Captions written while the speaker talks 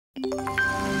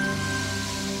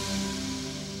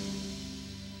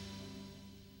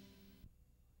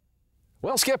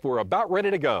Well, Skip, we're about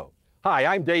ready to go. Hi,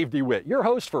 I'm Dave DeWitt, your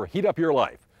host for Heat Up Your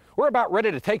Life. We're about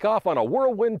ready to take off on a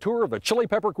whirlwind tour of the chili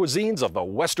pepper cuisines of the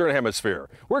Western Hemisphere.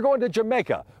 We're going to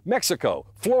Jamaica, Mexico,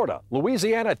 Florida,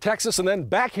 Louisiana, Texas, and then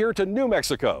back here to New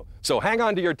Mexico. So hang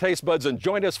on to your taste buds and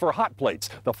join us for Hot Plates,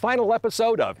 the final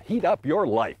episode of Heat Up Your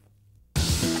Life.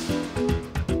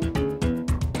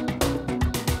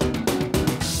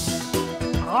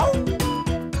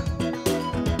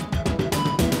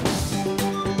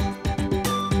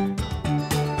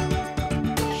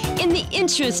 In the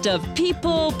interest of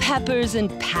people, peppers, and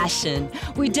passion,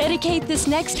 we dedicate this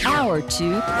next hour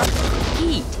to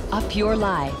Heat Up Your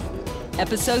Life.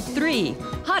 Episode 3,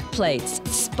 Hot Plates,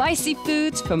 Spicy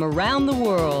Foods from Around the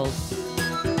World.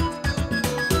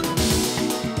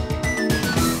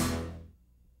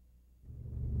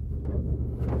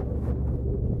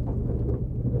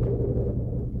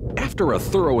 After a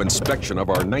thorough inspection of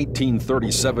our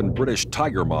 1937 British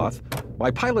Tiger Moth,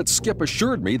 my pilot Skip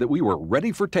assured me that we were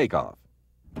ready for takeoff.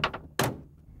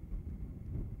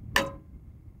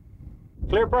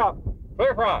 Clear prop.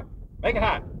 Clear prop. Make it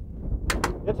hot.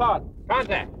 It's hot.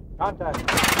 Contact. Contact.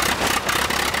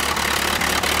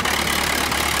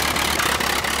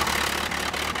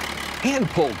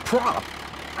 Hand-pulled prop?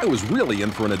 I was really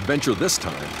in for an adventure this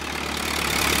time.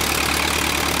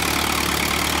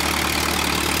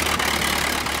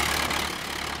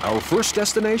 Our first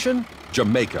destination?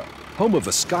 Jamaica, home of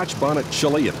the Scotch bonnet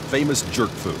chili and famous jerk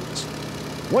foods.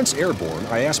 Once airborne,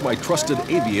 I asked my trusted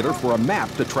aviator for a map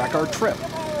to track our trip.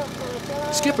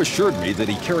 Skip assured me that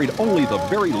he carried only the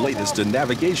very latest in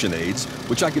navigation aids,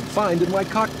 which I could find in my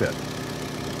cockpit.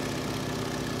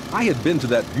 I had been to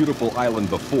that beautiful island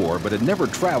before, but had never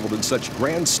traveled in such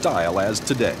grand style as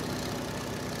today.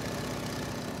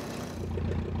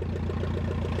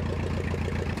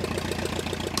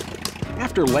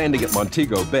 After landing at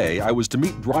Montego Bay, I was to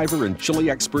meet driver and chili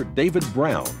expert David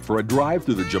Brown for a drive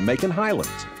through the Jamaican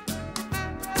Highlands.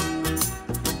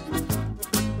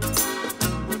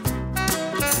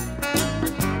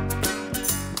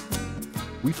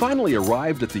 We finally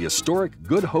arrived at the historic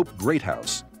Good Hope Great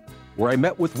House, where I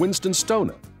met with Winston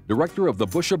Stona, director of the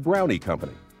Busha Brownie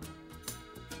Company.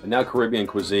 And now Caribbean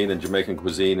cuisine and Jamaican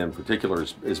cuisine in particular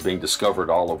is being discovered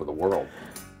all over the world.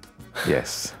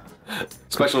 Yes.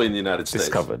 Especially in the United States.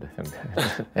 Discovered and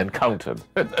encountered.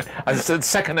 I said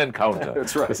second encounter.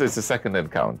 That's right. This is the second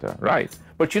encounter, right.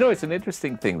 But you know, it's an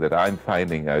interesting thing that I'm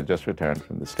finding. I just returned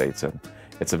from the States, and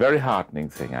it's a very heartening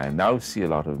thing. I now see a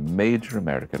lot of major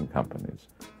American companies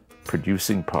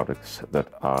producing products that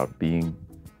are being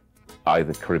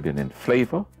either Caribbean in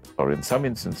flavor or in some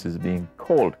instances being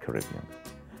called Caribbean.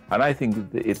 And I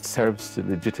think it serves to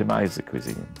legitimize the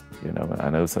cuisine. You know, I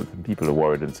know some people are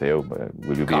worried and say, oh,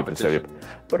 will you be able to sell it?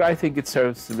 But I think it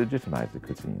serves to legitimize the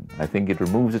cuisine. I think it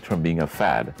removes it from being a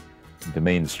fad into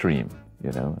mainstream,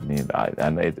 you know. I mean,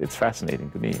 it's fascinating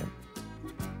to me.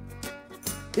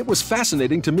 It was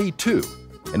fascinating to me, too.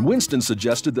 And Winston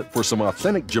suggested that for some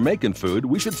authentic Jamaican food,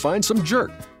 we should find some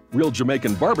jerk. Real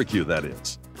Jamaican barbecue, that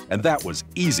is. And that was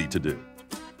easy to do.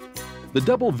 The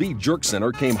Double V Jerk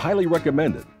Center came highly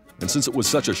recommended. And since it was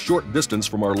such a short distance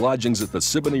from our lodgings at the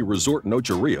Siboney Resort in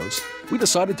Ocho Rios, we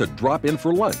decided to drop in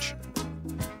for lunch.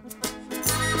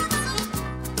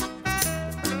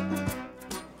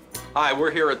 Hi,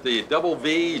 we're here at the Double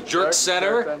V Jerk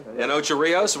Center in Ocho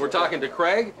Rios, and we're talking to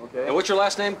Craig. Okay. And what's your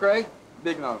last name, Craig?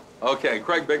 Bigelow. Okay,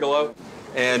 Craig Bigelow.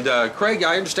 And Craig,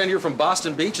 I understand you're from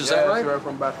Boston Beach, is that right? Yeah, we're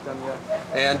from Boston, yeah.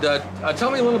 And tell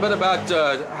me a little bit about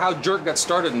how jerk got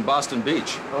started in Boston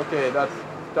Beach. Okay, that's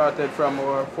started from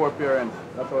our foreparents.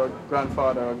 That's our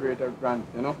grandfather, our great-grand,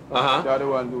 you know? Uh-huh. They're the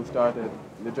ones who started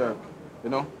the jerk, you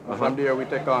know? And from there we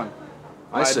take on.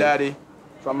 I see.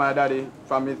 From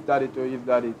his daddy to his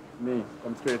daddy, me,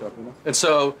 come straight up, you know? And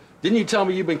so, didn't you tell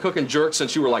me you've been cooking jerk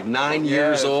since you were like 9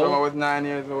 years old? Yeah, when I was 9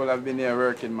 years old, I've been here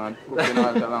working, man, cooking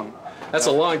all along. That's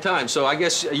a long time. So I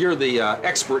guess you're the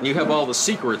expert and you have all the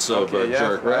secrets of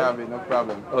jerk, right? I have it, no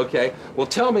problem. Okay. Well,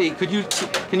 tell me,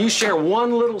 can you share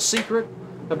one little secret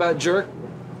about jerk?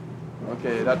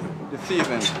 Okay, that's the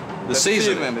seasoning. The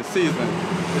seasoning? The seasoning.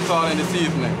 It's all in the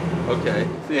seasoning. Okay.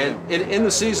 And in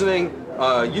the seasoning,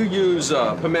 you use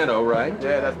pimento, right?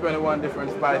 Yeah, that's 21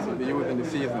 different spices we use in the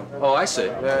seasoning. Oh, I see.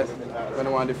 Yes,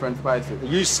 21 different spices.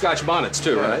 You use Scotch bonnets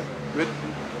too, right?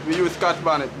 We use Scotch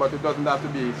bonnet, but it doesn't have to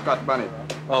be Scotch bonnet.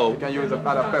 Oh. You can use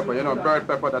other pepper. You know, bird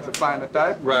pepper, that's a finer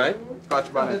type. Right.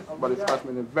 Scotch bonnet, but the Scotch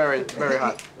bonnet is very, very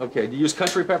hot. Okay. Do you use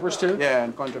country peppers too? Yeah,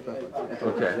 and country peppers.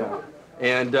 Okay. Yeah.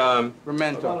 And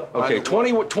pimento. okay, And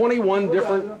 21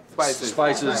 different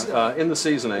Spices. in the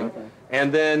seasoning. Okay.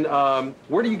 And then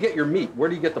where do you get your meat? Where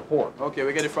do you get the pork? Okay,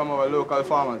 we get it from our local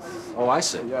farmers. Oh, I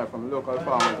see. Yeah, from local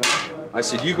farmers. I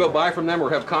see. Do you go buy from them or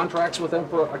have contracts with them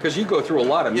for? Because you go through a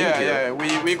lot of meat here.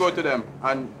 Yeah. We go to them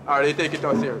and or they take it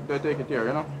us here. They take it here,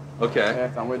 you know. Okay.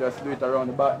 Yes, and we just do it around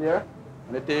the back there.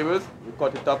 On the tables, we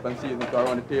cut it up and season it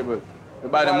around the table. We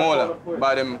buy them whole. We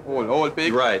buy them whole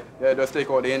pig. Right. Yeah, just take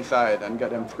out the inside and get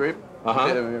them scraped.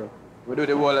 Take them here. We do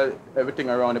the whole everything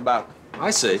around the back.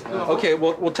 I see. Okay.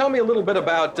 Well, tell me a little bit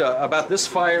about this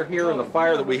fire here and the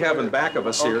fire that we have in back of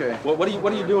us here. Okay. What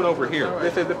are you doing over here?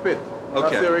 This is the pit. Okay.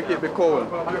 That's where we keep the coal,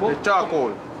 the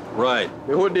charcoal. Right.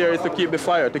 The hood there is to keep the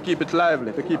fire, to keep it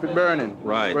lively, to keep it burning.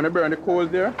 Right. When you burn the coal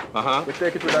there, Uh-huh. we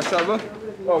take it with a shovel.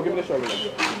 Oh, give me the shovel.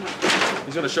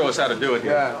 He's going to show us how to do it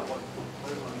here. Yeah.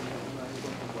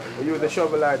 We use the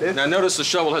shovel like this. Now notice the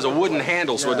shovel has a wooden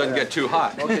handle so it doesn't get too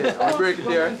hot. Okay, I break it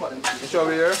here, the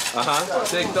shovel here. Uh-huh.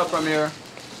 Take it up from here,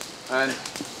 and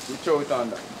we throw it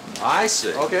under. I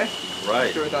see. Okay?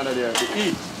 Right. Throw it under there. The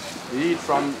heat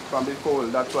from the coal,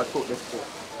 that's what cook this for.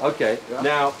 Okay. Yeah.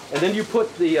 Now, and then you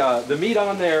put the meat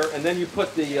on there, and then you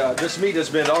put this meat has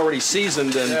been already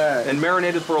seasoned and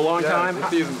marinated for a long time. Yeah,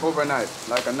 seasoned overnight,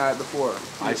 like a night before.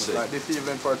 I see. Like this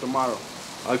evening for tomorrow.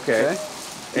 Okay.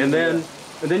 And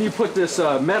then you put this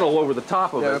metal over the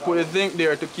top of Yeah, we it. put a zinc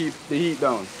there to keep the heat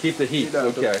down. Keep the heat. Down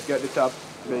Okay. to get the top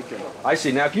bacon. I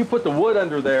see. Now, if you put the wood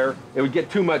under there, it would get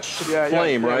too much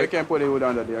flame, We right? can't put the wood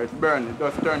under there. It's burned. It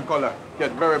does turn color.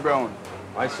 Get very brown.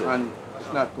 I see. And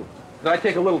it's not cooked. Did I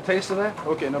take a little taste of that?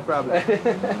 Okay, no problem. Boy,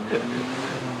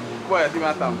 give me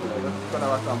a sample. Just gonna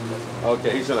have a sample.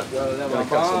 Okay, he's gonna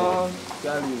cut some.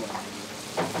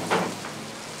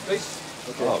 Okay.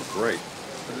 Oh, great.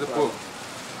 This is the pork.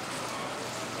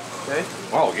 Okay.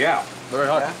 Oh, yeah. Very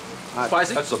hot. Yeah. Hot.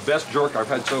 Spicy? That's the best jerk I've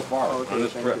had so far Okay, on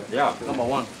this thank trip. you. Yeah. Okay. Number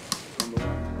one.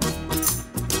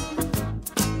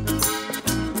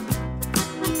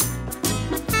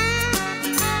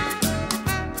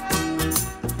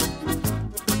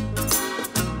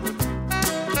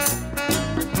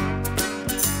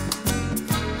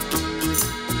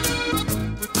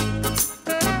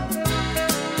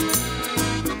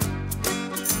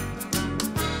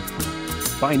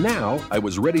 By now, I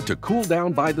was ready to cool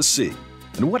down by the sea.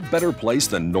 And what better place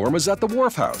than Norma's at the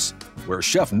Wharf House, where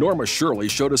Chef Norma Shirley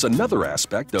showed us another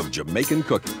aspect of Jamaican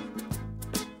cooking.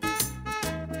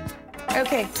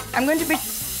 Okay, I'm going to be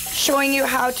showing you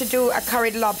how to do a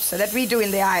curried lobster that we do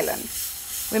in the island.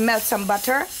 We melt some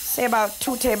butter, say about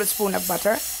 2 tablespoons of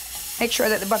butter. Make sure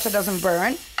that the butter doesn't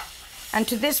burn. And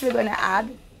to this we're going to add,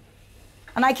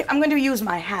 and I'm going to use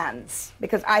my hands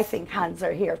because I think hands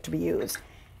are here to be used.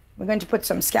 We're going to put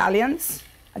some scallions,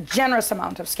 a generous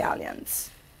amount of scallions.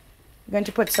 We're going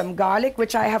to put some garlic,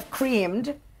 which I have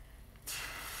creamed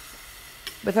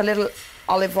with a little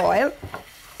olive oil,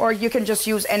 or you can just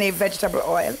use any vegetable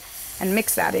oil and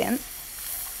mix that in.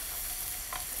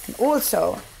 And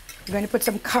also, we're going to put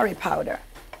some curry powder.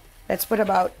 Let's put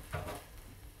about 1.5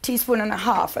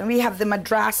 teaspoons, and we have the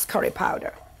Madras curry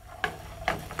powder.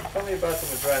 Tell me about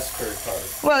the Madras curry powder.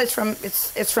 Well,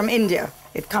 it's from India.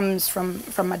 It comes from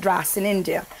Madras in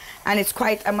India, and it's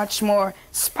quite a much more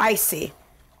spicy.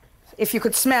 If you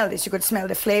could smell this, you could smell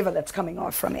the flavor that's coming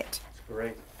off from it. It's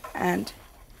great. And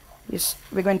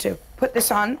we're going to put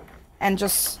this on and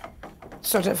just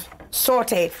sort of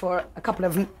saute it for a couple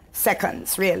of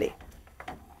seconds, really.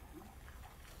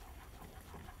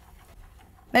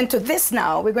 Then to this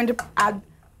now, we're going to add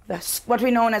what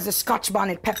we know as a Scotch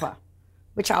bonnet pepper,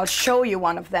 which I'll show you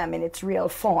one of them in its real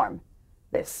form.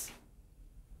 This.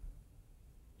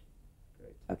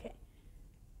 Okay.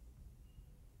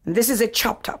 And this is it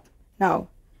chopped up. Now,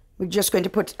 we're just going to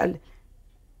put a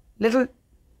little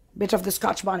bit of the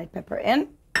Scotch bonnet pepper in.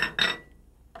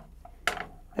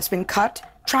 It's been cut.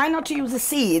 Try not to use the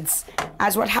seeds,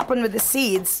 as what happened with the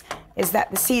seeds is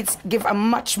that the seeds give a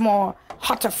much more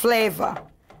hotter flavor.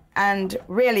 And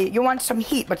really, you want some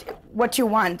heat, but what you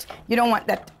don't want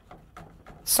that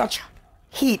such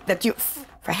heat that you,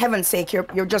 for heaven's sake,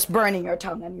 you're just burning your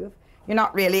tongue and you're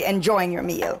not really enjoying your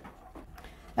meal.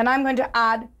 Then I'm going to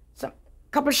add a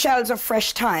couple shells of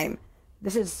fresh thyme.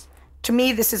 To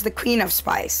me, this is the queen of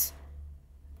spice.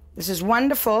 This is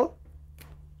wonderful.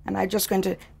 And I'm just going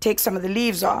to take some of the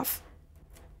leaves off.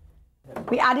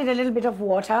 We added a little bit of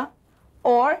water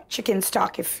or chicken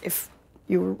stock if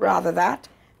you rather that,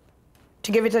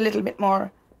 to give it a little bit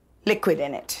more liquid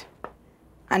in it.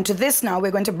 And to this now, we're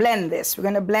going to blend this. We're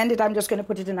going to blend it. I'm just going to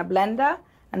put it in a blender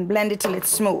and blend it till it's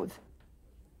smooth.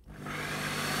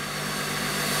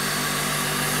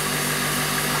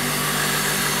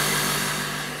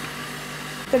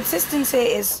 Consistency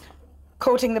is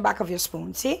coating the back of your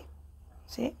spoon, see?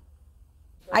 See?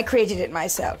 I created it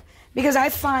myself because I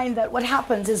find that what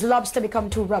happens is lobster become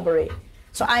too rubbery.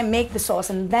 So I make the sauce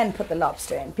and then put the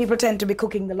lobster in. People tend to be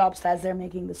cooking the lobster as they're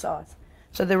making the sauce.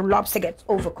 So the lobster gets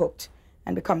overcooked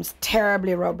and becomes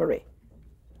terribly rubbery.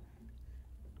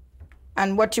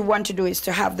 And what you want to do is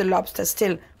to have the lobster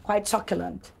still quite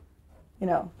succulent, you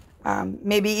know,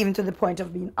 maybe even to the point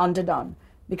of being underdone.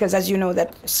 Because as you know,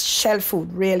 that shell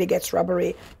food really gets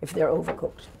rubbery if they're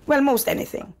overcooked. Well, most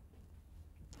anything.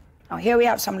 Now here we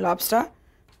have some lobster.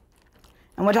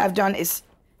 And what I've done is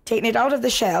taken it out of the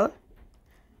shell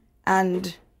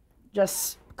and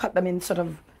just cut them in sort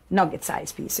of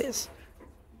nugget-sized pieces.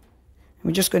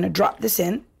 We're just going to drop this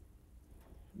in,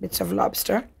 bits of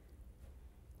lobster.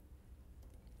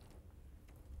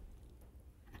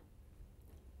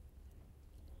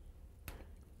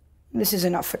 This is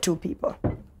enough for 2 people.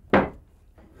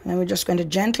 And we're just going to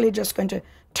gently,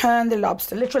 turn the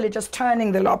lobster, literally just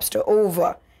turning the lobster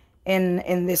over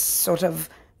in this sort of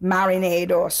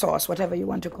marinade or sauce, whatever you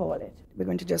want to call it. We're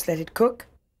going to just let it cook.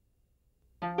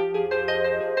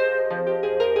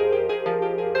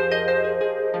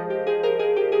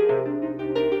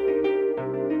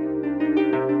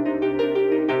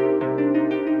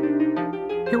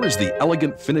 Here is the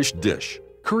elegant finished dish,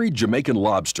 curried Jamaican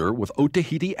lobster with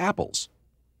Otahiti apples.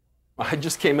 I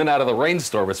just came in out of the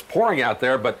rainstorm. It's pouring out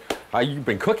there, but you've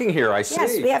been cooking here, I see.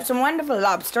 Yes, we have some wonderful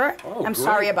lobster. Oh, I'm great.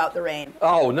 sorry about the rain.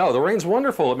 Oh, no, the rain's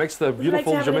wonderful. It makes the Would you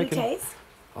beautiful like to have Jamaican... a little taste?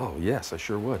 Oh, yes, I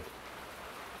sure would.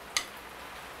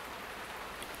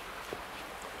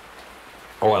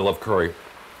 Oh, I love curry.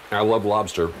 I love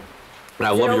lobster. And I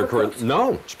love your curry.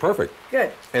 No, it's perfect.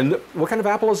 Good. And what kind of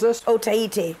apple is this?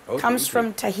 Otahiti. Comes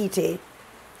from Tahiti.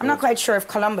 I'm not quite sure if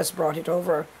Columbus brought it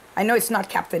over. I know it's not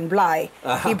Captain Bligh.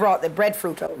 He brought the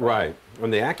breadfruit over. Right.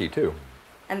 And the ackee, too.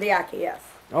 And the ackee, yes.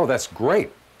 Oh, that's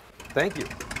great. Thank you.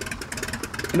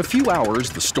 In a few hours,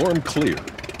 the storm cleared.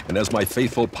 And as my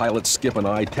faithful pilot Skip and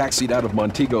I taxied out of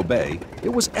Montego Bay, it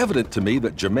was evident to me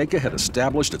that Jamaica had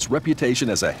established its reputation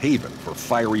as a haven for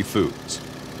fiery foods.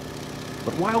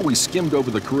 But while we skimmed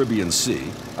over the Caribbean Sea,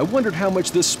 I wondered how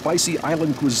much this spicy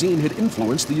island cuisine had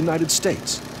influenced the United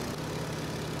States.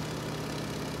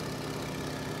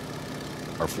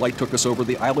 Our flight took us over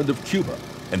the island of Cuba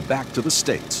and back to the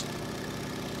States.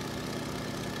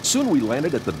 Soon we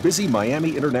landed at the busy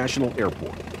Miami International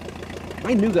Airport.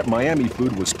 I knew that Miami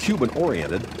food was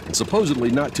Cuban-oriented and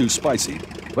supposedly not too spicy,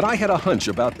 but I had a hunch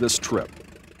about this trip.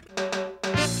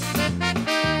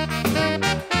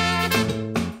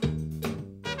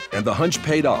 And the hunch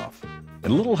paid off.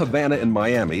 In Little Havana in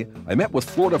Miami, I met with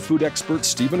Florida food expert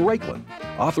Stephen Raiklen,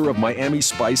 author of Miami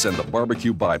Spice and the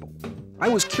Barbecue Bible. I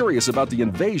was curious about the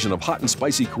invasion of hot and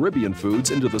spicy Caribbean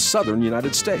foods into the southern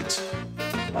United States.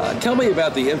 Tell me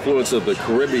about the influence of the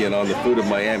Caribbean on the food of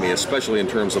Miami, especially in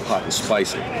terms of hot and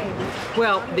spicy.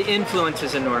 Well, the influence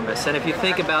is enormous, and if you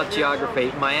think about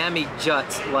geography, Miami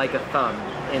juts like a thumb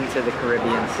into the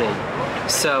Caribbean Sea.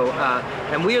 So,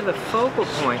 and we are the focal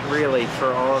point, really,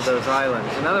 for all of those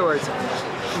islands. In other words,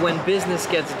 when business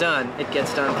gets done, it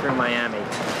gets done through Miami,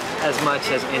 as much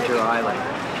as inter-island.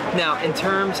 Now, in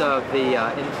terms of the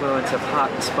influence of hot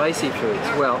and spicy foods,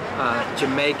 well,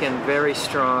 Jamaican, very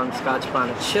strong, Scotch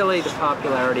bonnet chili, the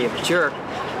popularity of jerk,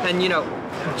 and you know,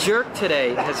 jerk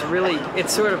today has really,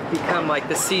 it's sort of become like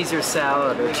the Caesar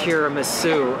salad or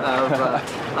tiramisu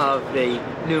of the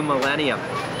new millennium.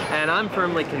 And I'm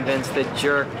firmly convinced that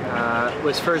jerk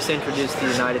was first introduced to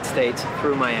the United States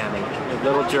through Miami, with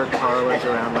little jerk parlors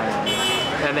around Miami,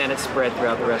 and then it spread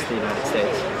throughout the rest of the United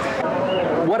States.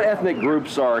 What ethnic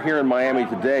groups are here in Miami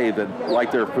today that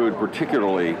like their food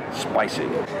particularly spicy?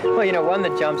 Well, you know, one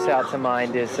that jumps out to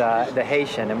mind is the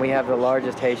Haitian, and we have the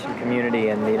largest Haitian community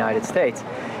in the United States.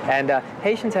 And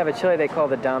Haitians have a chili they call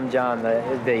the Dame Jeanne,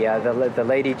 the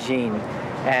Lady Jean,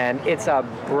 and it's a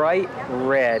bright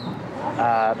red,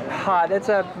 hot. It's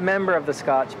a member of the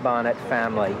Scotch bonnet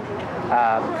family.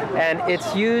 And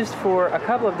it's used for a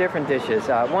couple of different dishes.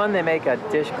 One, they make a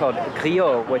dish called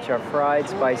griot, which are fried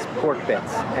spiced pork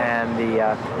bits, and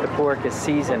the pork is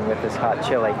seasoned with this hot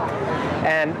chili.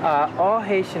 And all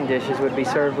Haitian dishes would be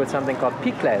served with something called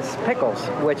pickles,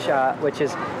 which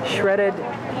is shredded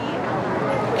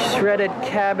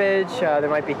cabbage, there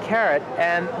might be carrot,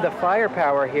 and the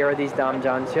firepower here are these Dame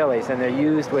Jeanne chilies, and they're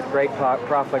used with great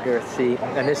profligacy,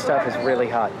 and this stuff is really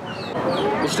hot.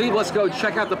 Well, Steve, let's go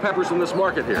check out the peppers in this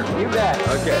market here. You bet.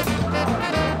 Okay.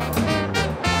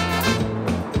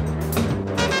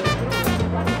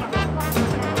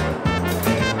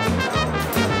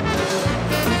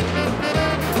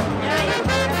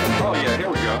 Oh, yeah, here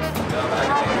we go.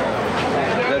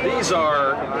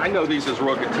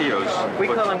 rogatillos. We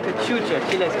call them cachucha,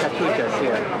 chiles cachuchas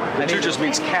here. Cachuchas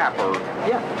means cap or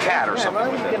hat or something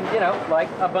like that. You know, like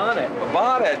a bonnet. A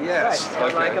bonnet, yes. Right,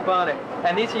 Okay. like a bonnet.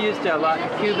 And these are used a lot in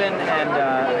Cuban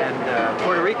and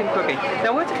Puerto Rican cooking.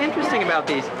 Now, what's interesting about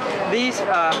these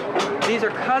are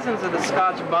cousins of the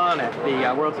Scotch bonnet,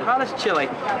 the world's hottest chili.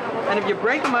 And if you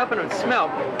break them up and it smell,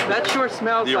 that sure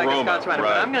smells The like aroma, a Scotch bonnet.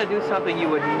 right. But I'm going to do something you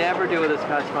would never do with a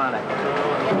Scotch bonnet.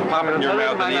 Pop it in your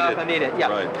mouth and eat it. Yeah.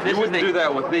 Right. This You wouldn't is the, do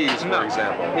that with these, for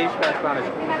example. These Scotch bonnets.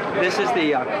 This is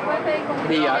the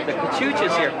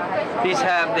cachuchas here. These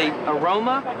have the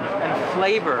aroma and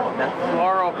flavor, that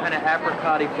floral kind of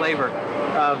apricot-y flavor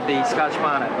of the Scotch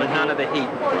bonnet, but none of the heat.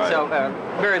 Right. So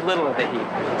very little of the heat,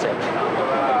 I should say.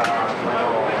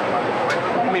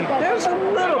 I mean, there's a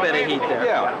little bit of heat there.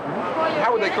 Yeah.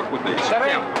 How would they cook with these?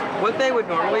 Now, what they would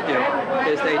normally do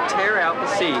is they tear out the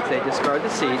seeds, they discard the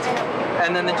seeds,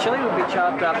 and then the chili would be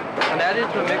chopped up and added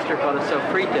to a mixture called a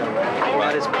sofrito.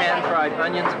 That is pan-fried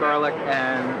onions, garlic,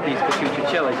 and these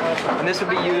cachucha chilies. And this would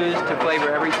be used to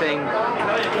flavor everything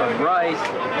from rice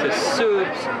to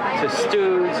soups to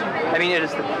stews. I mean, it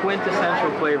is the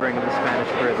quintessential flavoring of the Spanish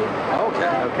Caribbean.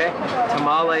 Okay?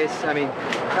 Tamales. I mean,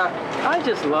 I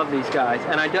just love these guys,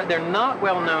 and they're not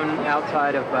well known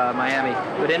outside of Miami,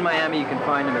 but in Miami you can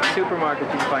find them at supermarkets,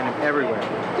 you can find them everywhere.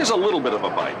 There's a little bit of a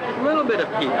bite. A little bit of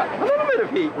heat. A little bit of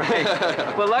heat,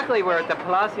 right? Well, luckily we're at the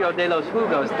Palacio de los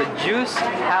Jugos, the Juice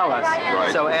Palace.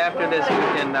 Right. So after this we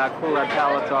can cool our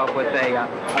palates off with a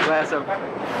glass of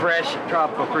fresh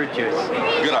tropical fruit juice.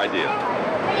 Good idea.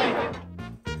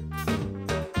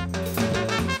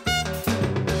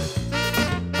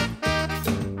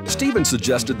 Stephen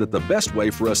suggested that the best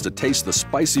way for us to taste the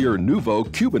spicier nouveau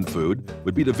Cuban food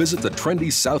would be to visit the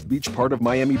trendy South Beach part of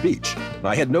Miami Beach. And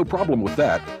I had no problem with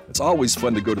that. It's always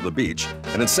fun to go to the beach.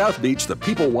 And in South Beach, the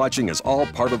people watching is all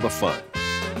part of the fun.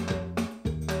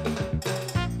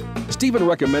 Stephen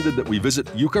recommended that we visit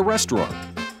Yuca Restaurant.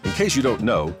 In case you don't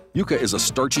know, yuca is a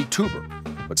starchy tuber.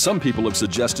 But some people have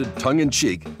suggested,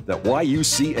 tongue-in-cheek, that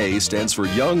YUCA stands for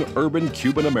Young Urban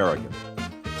Cuban American.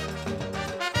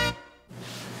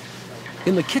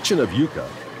 In the kitchen of Yuca,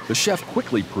 the chef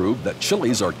quickly proved that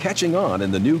chilies are catching on in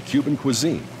the new Cuban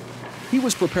cuisine. He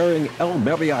was preparing El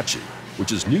Mariachi,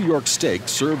 which is New York steak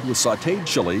served with sautéed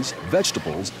chilies,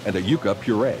 vegetables, and a yuca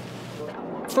puree.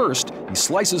 First, he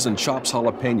slices and chops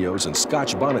jalapenos and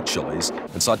Scotch bonnet chilies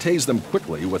and sautés them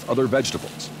quickly with other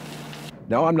vegetables.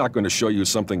 Now, I'm not going to show you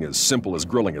something as simple as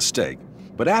grilling a steak,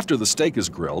 but after the steak is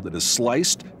grilled, it is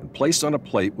sliced and placed on a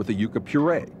plate with a yuca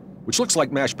puree, which looks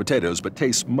like mashed potatoes but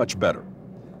tastes much better.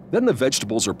 Then the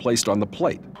vegetables are placed on the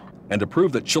plate. And to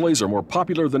prove that chilies are more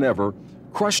popular than ever,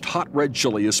 crushed hot red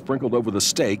chili is sprinkled over the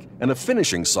steak and a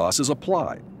finishing sauce is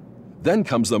applied. Then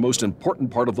comes the most important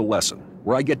part of the lesson,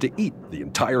 where I get to eat the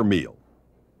entire meal.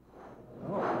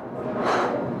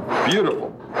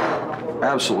 Beautiful.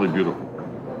 Absolutely beautiful.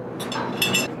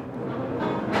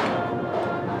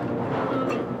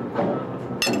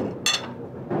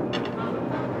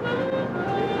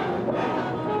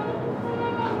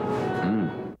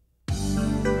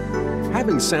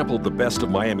 Having sampled the best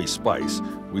of Miami spice,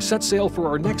 we set sail for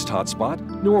our next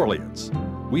hotspot, New Orleans.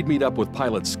 We'd meet up with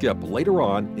pilot Skip later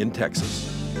on in Texas.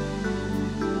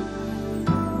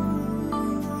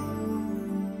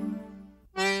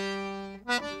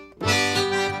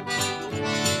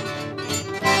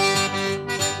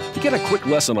 To get a quick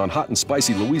lesson on hot and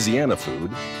spicy Louisiana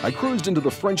food, I cruised into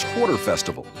the French Quarter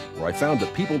Festival, where I found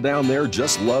that people down there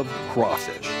just love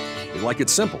crawfish. They like it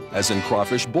simple, as in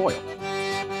crawfish boiled.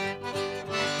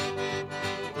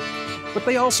 But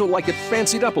they also like it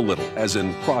fancied up a little, as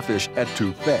in crawfish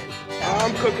etouffee.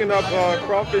 I'm cooking up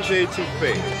crawfish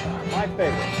etouffee. My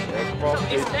favorite. That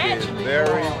crawfish is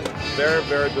very, very,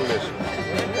 very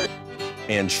delicious.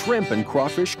 And shrimp and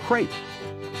crawfish crepe.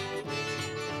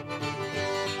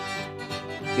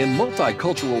 In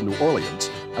multicultural New Orleans,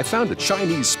 I found a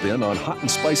Chinese spin on hot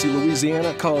and spicy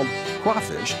Louisiana called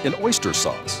crawfish in oyster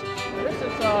sauce. This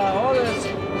is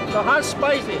the hot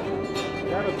spicy.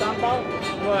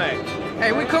 Right.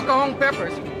 Hey, we cook our own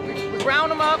peppers. We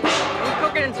ground them up, and we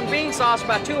cook it in some bean sauce for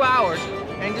about 2 hours,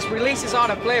 and it just releases all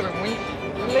the flavor. When you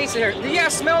release it here, do you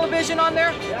have smell-o-vision on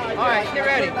there? Yeah, all right, get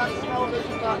ready.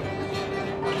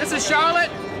 This is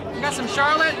Charlotte. We got some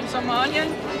Charlotte and some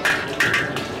onion.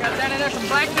 Got that in there, some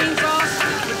black bean sauce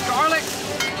with garlic.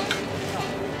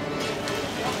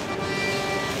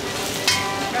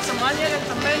 Got some onion and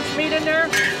some minced meat in there.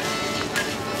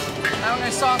 Now we're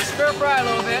going to stir fry a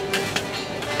little bit.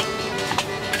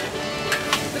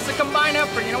 This is a combined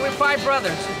effort. You know, we're 5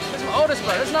 brothers. This is my oldest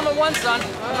brother. This is number 1 son. This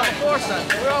is number 4 son.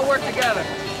 We all work together.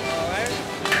 All right.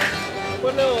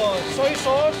 Put a little soy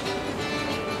sauce.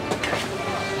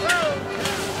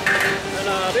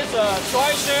 And this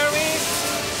soy sherry.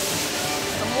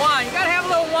 Some wine. You gotta have a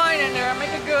little wine in there. Make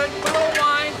it good. Put a little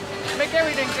wine. Make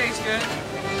everything taste good.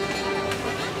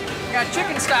 We got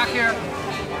chicken stock here.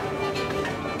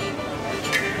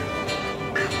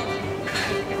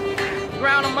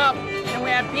 Ground them up, and we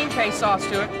add bean paste sauce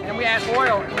to it, and we add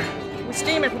oil. We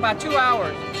steam it for about 2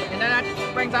 hours, and then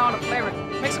that brings out the flavor.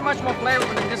 Makes it much more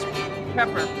flavorful than just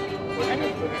pepper.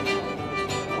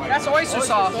 That's oyster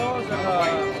sauce.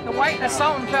 The white, that's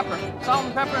salt and pepper. Salt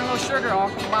and pepper and a little sugar all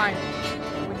combined.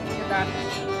 We can get that.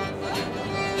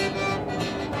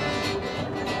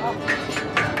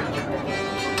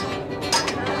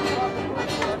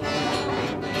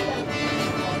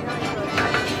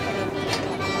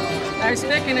 Nice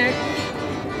thickening it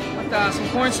with some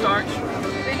cornstarch.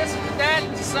 See, this is the dad,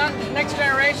 the son, the next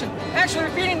generation. Actually,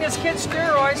 we're feeding this kid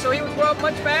steroids so he would grow up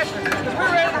much faster. Because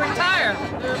we're ready to retire.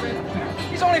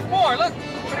 He's only 4. Look,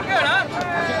 pretty good, huh?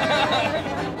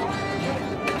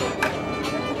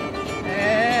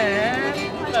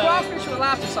 And crawfish with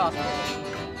lobster sauce.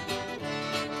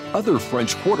 Other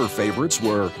French Quarter favorites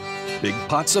were big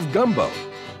pots of gumbo,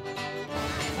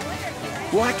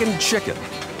 blackened chicken,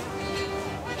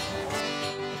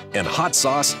 and hot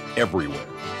sauce everywhere.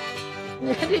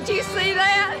 Did you see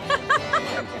that?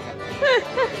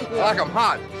 I like them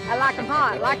hot. I like them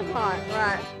hot,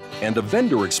 right. And a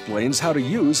vendor explains how to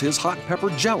use his hot pepper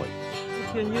jelly. You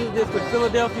can use this with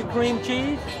Philadelphia cream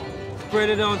cheese, spread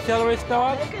it on celery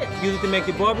stalk, use it to make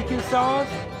your barbecue sauce,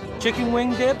 chicken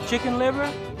wing dip, chicken liver.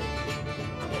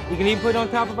 You can even put it on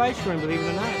top of ice cream, believe it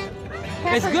or not.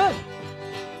 It's good.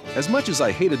 As much as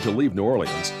I hated to leave New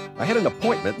Orleans, I had an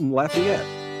appointment in Lafayette.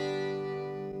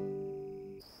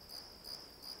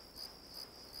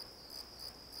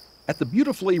 At the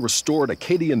beautifully restored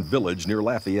Acadian village near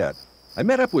Lafayette, I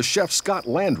met up with Chef Scott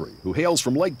Landry, who hails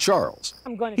from Lake Charles.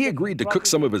 He agreed to cook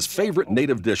some of his favorite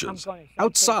native dishes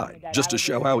outside just to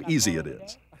show how easy it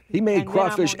is. He made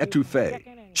crawfish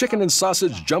etouffee, chicken and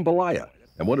sausage jambalaya,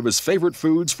 and one of his favorite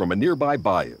foods from a nearby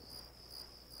bayou.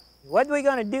 What we're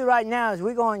going to do right now is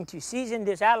we're going to season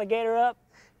this alligator up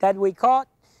that we caught,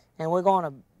 and we're going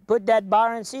to put that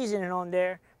Byron seasoning on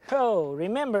there. Oh,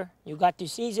 remember, you got to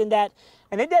season that.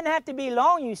 And it doesn't have to be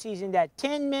long you season that.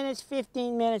 10 minutes,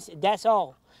 15 minutes, that's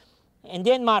all. And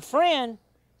then my friend,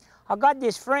 I got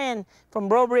this friend from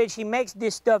Brobridge. He makes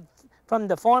this stuff from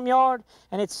the farmyard,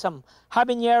 and it's some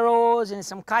habaneros and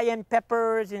some cayenne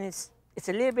peppers, and it's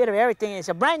a little bit of everything. It's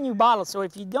a brand new bottle, so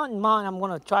if you don't mind, I'm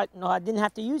going to try. No, I didn't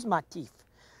have to use my teeth.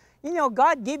 You know,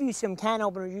 God give you some can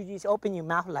openers. You just open your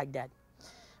mouth like that.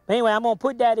 But anyway, I'm going to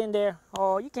put that in there.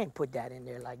 Oh, you can't put that in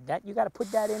there like that. You got to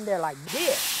put that in there like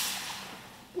this.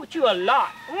 Put you a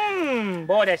lot.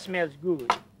 Boy, that smells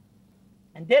good.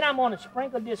 And then I'm going to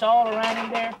sprinkle this all around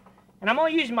in there. And I'm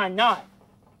going to use my knife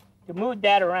to move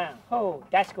that around. Oh,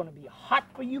 that's going to be hot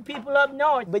for you people up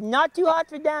north, but not too hot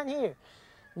for down here.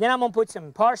 Then I'm going to put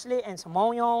some parsley and some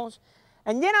onions.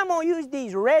 And then I'm going to use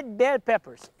these red bell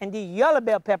peppers and these yellow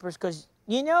bell peppers, because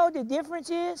you know the difference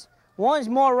is one's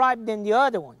more ripe than the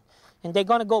other one. And they're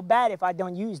going to go bad if I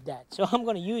don't use that. So I'm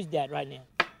going to use that right now.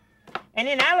 And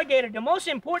in alligator, the most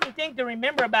important thing to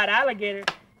remember about alligator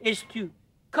is to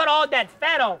cut all that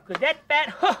fat off, because that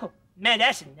fat, oh, man,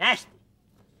 that's nasty.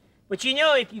 But you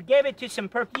know, if you gave it to some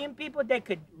perfume people, they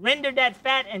could render that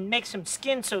fat and make some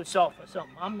skin so soft or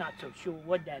something. I'm not so sure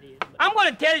what that is. But I'm going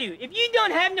to tell you, if you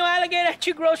don't have no alligator at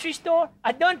your grocery store,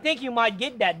 I don't think you might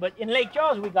get that, but in Lake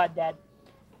Charles, we got that.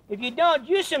 If you don't,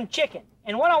 use some chicken.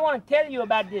 And what I want to tell you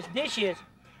about this dish is,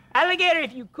 alligator,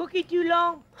 if you cook it too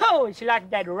long, oh, it's like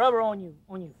that rubber on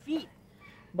your feet.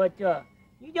 But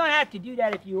you don't have to do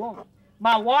that if you want.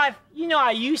 My wife, you know,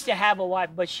 I used to have a wife,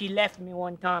 but she left me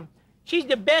one time. She's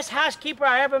the best housekeeper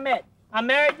I ever met. I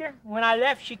married her. When I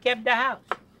left, she kept the house.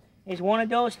 It's one of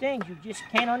those things. You just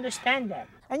can't understand that.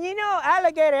 And you know,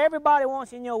 alligator, everybody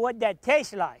wants to know what that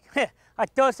tastes like. I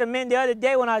told some men the other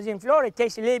day when I was in Florida, it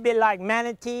tastes a little bit like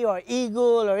manatee or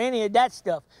eagle or any of that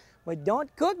stuff. But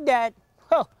don't cook that.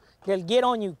 Huh. They'll get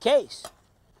on your case.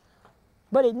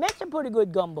 But it makes a pretty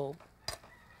good gumbo.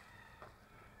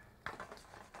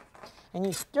 And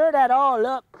you stir that all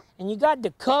up, and you got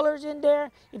the colors in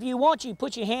there. If you want, you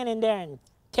put your hand in there and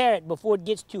tear it before it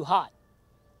gets too hot.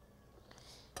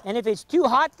 And if it's too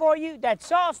hot for you, that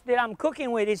sauce that I'm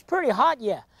cooking with is pretty hot,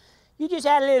 yeah. You just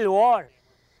add a little water.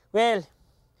 Well,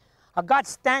 I got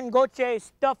Stan Goche's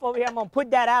stuff over here. I'm gonna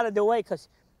put that out of the way, because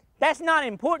that's not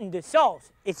important, the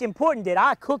sauce. It's important that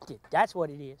I cooked it. That's what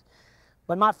it is.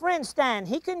 But my friend Stan,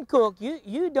 he can cook.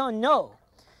 You don't know.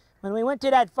 When we went to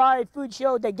that fiery food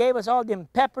show, they gave us all them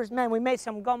peppers, man. We made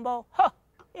some gumbo. Huh,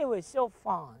 it was so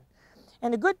fun.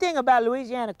 And the good thing about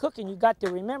Louisiana cooking, you got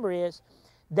to remember, is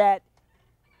that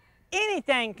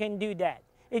anything can do that.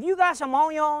 If you got some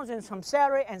onions and some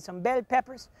celery and some bell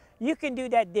peppers, you can do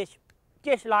that dish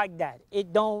just like that.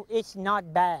 It's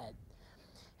not bad.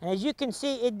 And as you can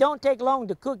see, it don't take long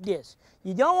to cook this.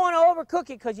 You don't want to overcook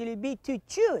it because it'll be too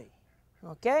chewy,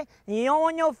 okay? And you don't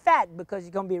want no fat because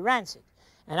it's going to be rancid.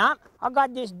 And I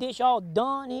got this dish all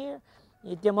done here.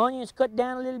 If them onions cut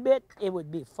down a little bit, it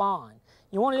would be fine.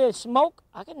 You want a little smoke?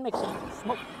 I can make some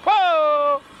smoke.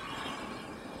 Whoa!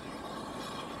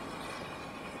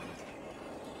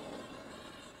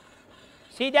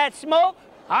 See that smoke?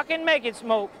 I can make it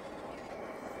smoke.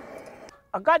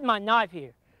 I got my knife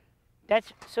here.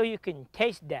 That's so you can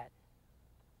taste that.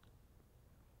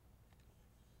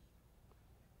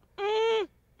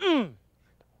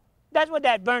 That's what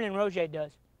that burning Roger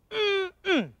does.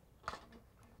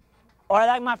 Or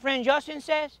like my friend Justin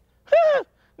says,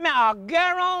 man, I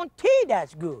guarantee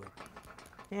that's good.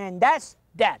 And that's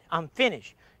that. I'm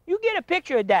finished. You get a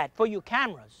picture of that for your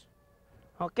cameras,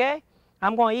 okay?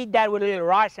 I'm going to eat that with a little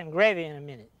rice and gravy in a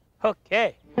minute.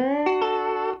 Okay.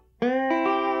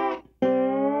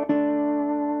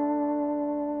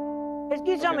 Let's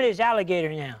get some of this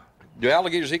alligator now. Do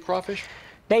alligators eat crawfish?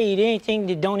 They eat anything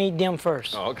that don't eat them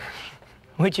first. Oh, okay.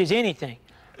 Which is anything.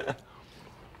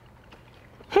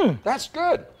 That's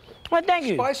good. Well, thank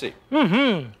you. Spicy.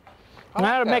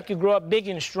 That'll make you grow up big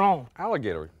and strong.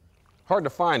 Alligator. Hard to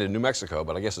find in New Mexico,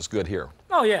 but I guess it's good here.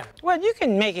 Oh, yeah. Well, you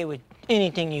can make it with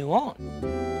anything you want.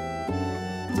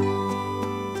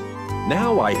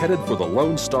 Now I headed for the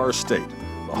Lone Star State,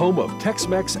 the home of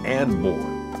Tex-Mex and more.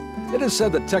 It is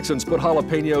said that Texans put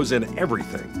jalapenos in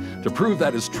everything. To prove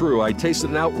that is true, I tasted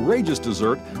an outrageous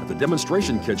dessert at the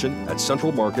demonstration kitchen at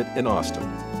Central Market in Austin.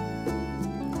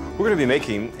 We're going to be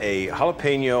making a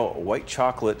jalapeno white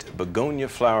chocolate begonia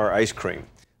flower ice cream.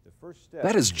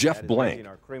 That is Jeff Blank,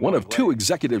 one of two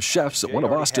executive chefs at one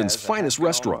of Austin's finest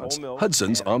restaurants,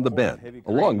 Hudson's on the Bend,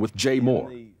 along with Jay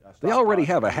Moore. They already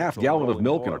have a half gallon of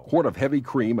milk and a quart of heavy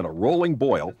cream in a rolling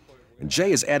boil, and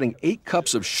Jay is adding 8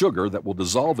 cups of sugar that will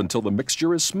dissolve until the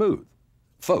mixture is smooth.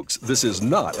 Folks, this is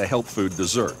not a health food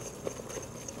dessert.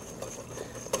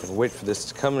 We'll wait for this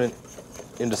to come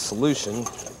into solution.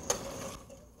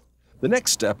 The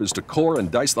next step is to core and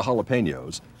dice the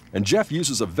jalapenos, and Jeff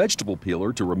uses a vegetable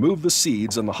peeler to remove the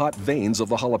seeds and the hot veins of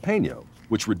the jalapeno,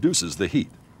 which reduces the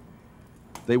heat.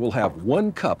 They will have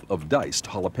 1 cup of diced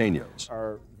jalapenos.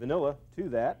 Our vanilla to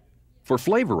that. For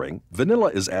flavoring, vanilla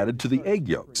is added to the egg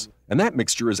yolks, and that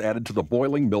mixture is added to the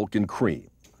boiling milk and cream.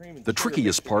 The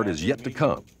trickiest part is yet to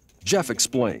come. Jeff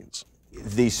explains.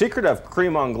 The secret of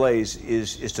creme anglaise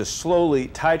is to slowly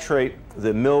titrate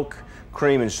the milk,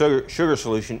 cream, and sugar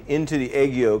solution into the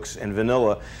egg yolks and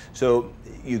vanilla, so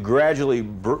you gradually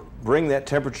bring that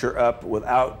temperature up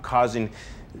without causing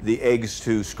the eggs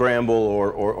to scramble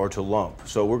or to lump.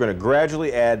 So we're going to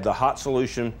gradually add the hot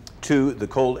solution to the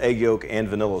cold egg yolk and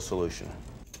vanilla solution.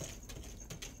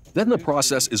 Then the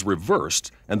process is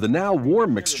reversed, and the now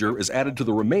warm mixture is added to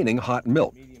the remaining hot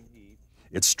milk.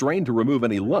 It's strained to remove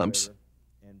any lumps,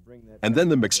 and then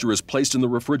the mixture is placed in the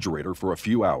refrigerator for a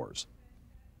few hours.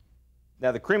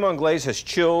 Now the creme anglaise has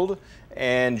chilled,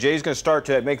 and Jay's going to start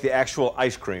to make the actual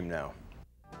ice cream now.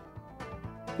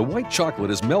 The white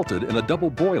chocolate is melted in a double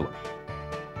boiler.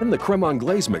 Then the creme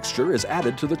anglaise mixture is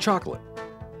added to the chocolate,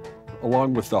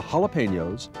 along with the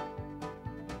jalapenos,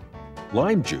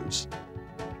 lime juice,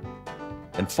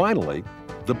 and finally,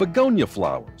 the begonia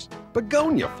flowers.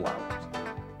 Begonia flowers!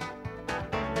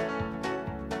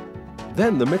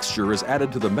 Then the mixture is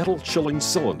added to the metal chilling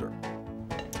cylinder.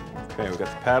 Okay, we've got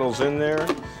the paddles in there,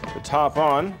 the top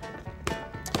on,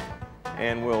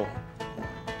 and we'll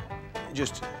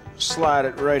just slide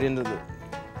it right into the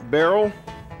barrel,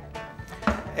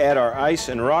 add our ice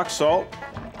and rock salt,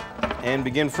 and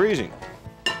begin freezing.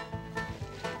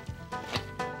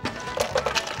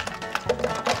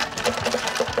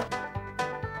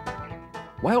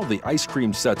 While the ice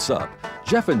cream sets up,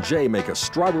 Jeff and Jay make a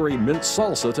strawberry mint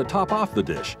salsa to top off the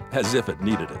dish, as if it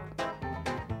needed it.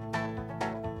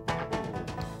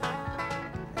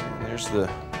 There's the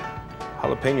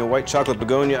jalapeno white chocolate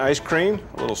begonia ice cream,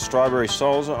 a little strawberry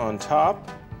salsa on top.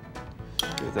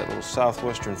 Give that little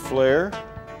southwestern flair.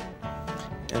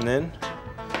 And then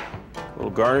a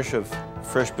little garnish of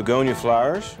fresh begonia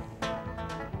flowers.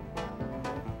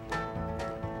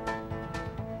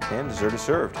 And dessert is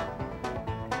served.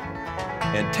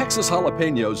 And Texas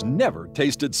jalapenos never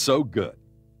tasted so good.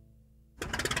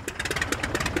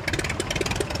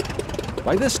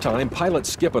 By this time, pilot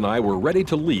Skip and I were ready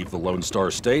to leave the Lone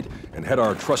Star State and head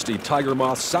our trusty Tiger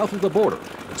Moth south of the border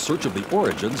in search of the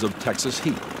origins of Texas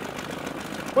heat.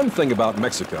 One thing about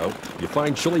Mexico, you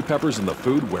find chili peppers in the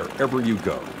food wherever you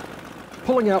go.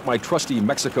 Pulling out my trusty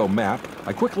Mexico map,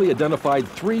 I quickly identified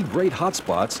 3 great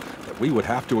hotspots that we would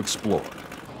have to explore.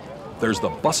 There's the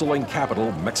bustling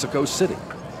capital, Mexico City.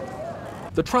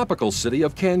 The tropical city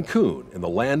of Cancun in the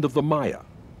land of the Maya.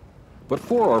 But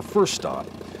for our first stop,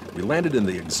 we landed in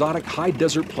the exotic high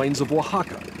desert plains of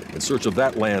Oaxaca in search of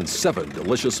that land's 7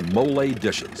 delicious mole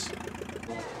dishes.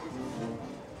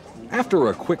 After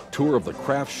a quick tour of the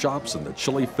craft shops and the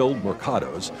chili-filled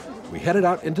mercados, we headed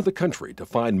out into the country to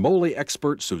find mole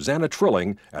expert Susanna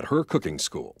Trilling at her cooking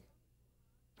school.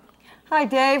 Hi,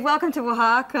 Dave. Welcome to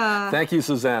Oaxaca. Thank you,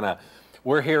 Susanna.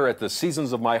 We're here at the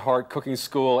Seasons of My Heart Cooking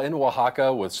School in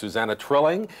Oaxaca with Susanna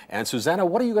Trilling. And Susanna,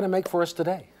 what are you going to make for us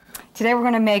today? Today we're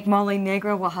going to make mole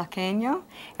negro oaxaqueño,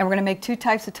 and we're going to make 2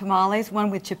 types of tamales, one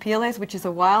with chipiles, which is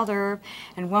a wild herb,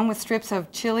 and one with strips of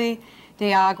chili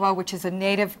de agua, which is a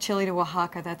native chili to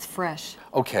Oaxaca that's fresh.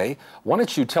 Okay, why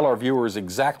don't you tell our viewers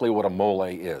exactly what a mole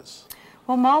is?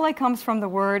 Well, mole comes from the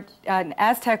word, an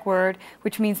Aztec word,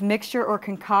 which means mixture or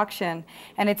concoction,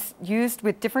 and it's used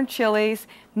with different chilies,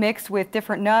 mixed with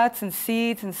different nuts and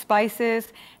seeds and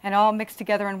spices, and all mixed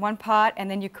together in one pot,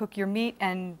 and then you cook your meat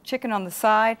and chicken on the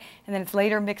side, and then it's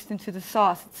later mixed into the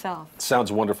sauce itself.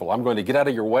 Sounds wonderful. I'm going to get out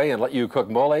of your way and let you cook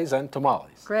moles and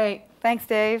tamales. Great. Thanks,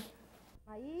 Dave.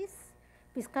 Maíz,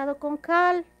 pescado con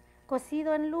cal,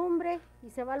 cocido en lumbre.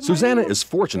 Susanna is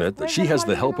fortunate that she has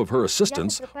the help of her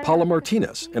assistants, Paula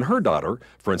Martinez, and her daughter,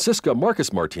 Francisca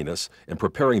Marcus Martinez, in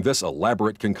preparing this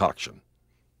elaborate concoction.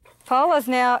 Paula's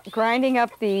now grinding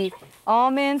up the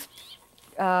almonds,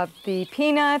 the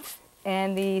peanuts,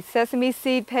 and the sesame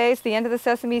seed paste, the end of the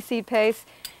sesame seed paste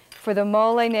for the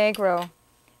mole negro.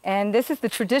 And this is the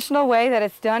traditional way that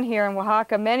it's done here in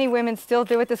Oaxaca. Many women still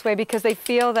do it this way because they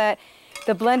feel that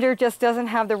the blender just doesn't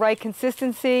have the right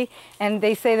consistency, and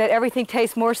they say that everything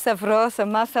tastes more sabroso,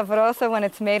 más sabroso when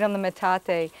it's made on the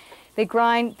metate. They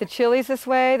grind the chilies this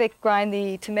way, they grind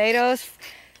the tomatoes,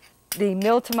 the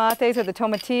milled tomates or the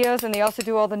tomatillos, and they also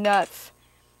do all the nuts.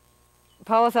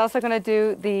 Paula's also going to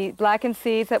do the blackened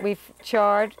seeds that we've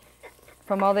charred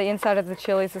from all the inside of the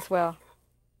chilies as well.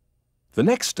 The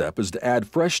next step is to add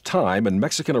fresh thyme and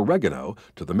Mexican oregano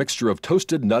to the mixture of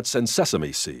toasted nuts and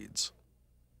sesame seeds.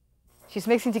 She's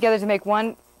mixing together to make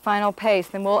one final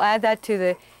paste. Then we'll add that to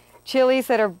the chilies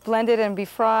that are blended and be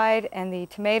fried, and the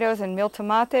tomatoes and milled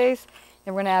tomates.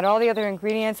 Then we're going to add all the other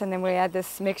ingredients, and then we add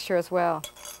this mixture as well.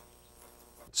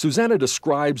 Susanna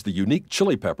describes the unique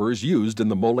chili peppers used in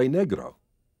the mole negro.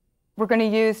 We're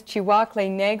going to use chihuacle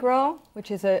negro,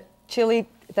 which is a chili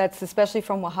that's especially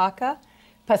from Oaxaca.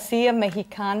 Pasilla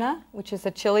mexicana, which is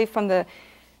a chili from the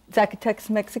Zacatecas,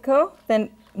 Mexico. Then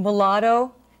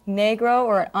mulatto negro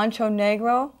or ancho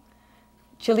negro,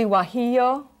 chili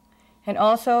guajillo, and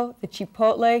also the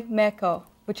chipotle meco,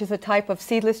 which is a type of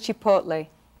seedless chipotle.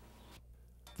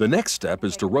 The next step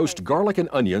is to roast garlic and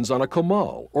onions on a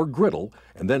comal or griddle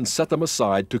and then set them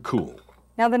aside to cool.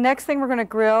 Now the next thing we're going to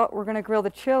grill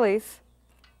the chilies.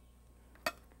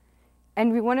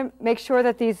 And we want to make sure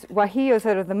that these guajillos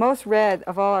that are the most red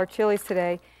of all our chilies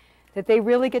today, that they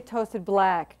really get toasted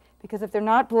black, because if they're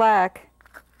not black,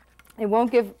 it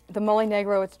won't give the mole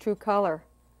negro its true color.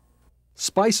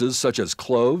 Spices such as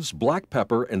cloves, black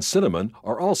pepper, and cinnamon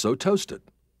are also toasted.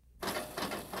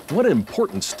 One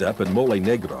important step in mole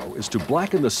negro is to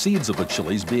blacken the seeds of the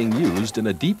chilies being used in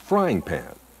a deep frying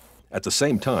pan. At the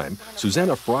same time,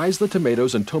 Susanna fries the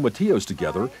tomatoes and tomatillos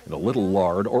together in a little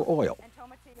lard or oil.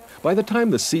 By the time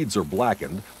the seeds are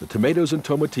blackened, the tomatoes and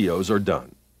tomatillos are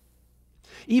done.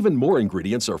 Even more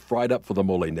ingredients are fried up for the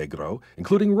mole negro,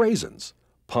 including raisins,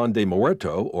 pan de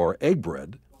muerto or egg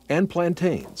bread, and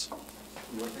plantains.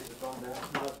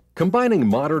 Combining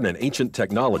modern and ancient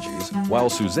technologies, while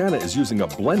Susanna is using a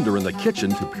blender in the kitchen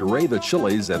to puree the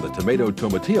chilies and the tomato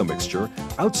tomatillo mixture,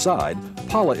 outside,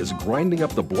 Paula is grinding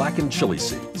up the blackened chili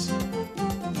seeds.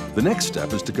 The next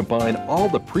step is to combine all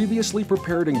the previously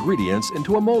prepared ingredients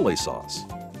into a mole sauce.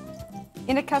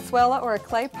 In a cazuela or a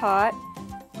clay pot,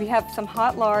 we have some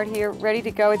hot lard here ready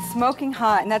to go. It's smoking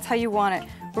hot, and that's how you want it.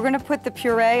 We're going to put the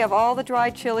puree of all the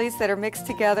dried chilies that are mixed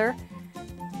together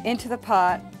into the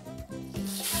pot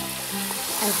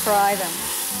and fry them.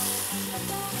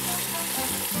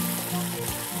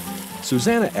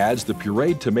 Susanna adds the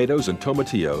pureed tomatoes and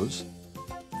tomatillos,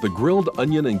 the grilled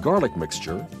onion and garlic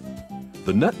mixture,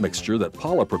 the nut mixture that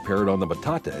Paula prepared on the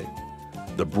metate,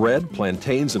 the bread,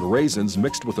 plantains, and raisins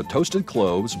mixed with the toasted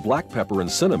cloves, black pepper,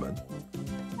 and cinnamon,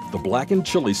 the blackened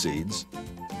chili seeds,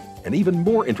 and even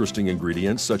more interesting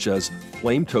ingredients such as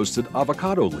flame-toasted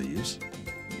avocado leaves,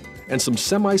 and some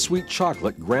semi-sweet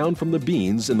chocolate ground from the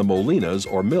beans in the molinas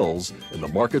or mills in the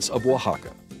markets of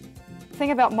Oaxaca. The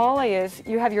thing about mole is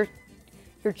you have your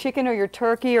chicken or your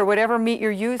turkey or whatever meat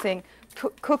you're using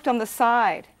cooked on the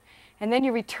side, and then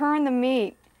you return the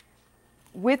meat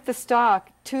with the stock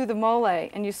to the mole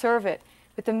and you serve it.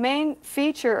 But the main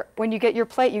feature, when you get your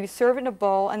plate, you serve it in a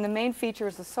bowl, and the main feature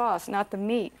is the sauce, not the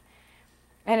meat.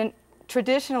 And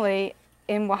traditionally,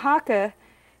 in Oaxaca,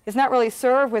 it's not really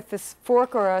served with this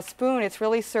fork or a spoon. It's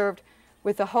really served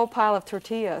with a whole pile of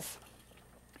tortillas.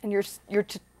 And your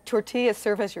tortillas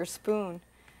serve as your spoon.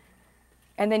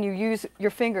 And then you use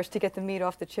your fingers to get the meat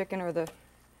off the chicken or the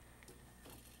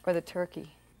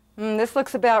turkey. This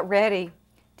looks about ready.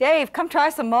 Dave, come try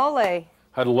some mole.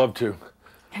 I'd love to.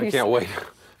 I can't wait.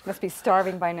 Must be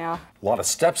starving by now. A lot of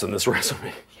steps in this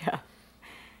recipe.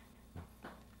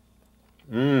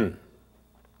 Yeah.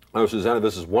 Oh, Susanna,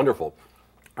 this is wonderful.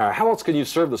 How else can you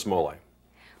serve this mole?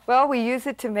 Well, we use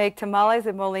it to make tamales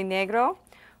de mole negro,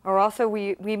 or also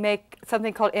we make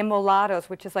something called emolados,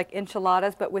 which is like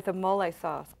enchiladas, but with a mole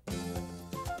sauce.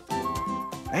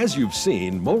 As you've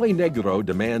seen, mole negro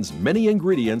demands many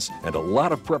ingredients and a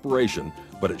lot of preparation,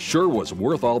 but it sure was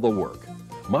worth all the work.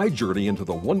 My journey into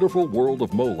the wonderful world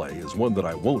of mole is one that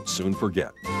I won't soon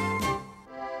forget.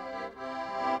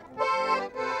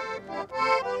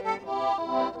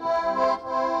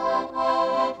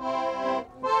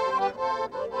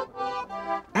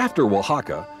 After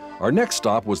Oaxaca, our next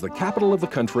stop was the capital of the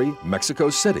country, Mexico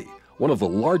City, one of the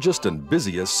largest and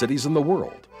busiest cities in the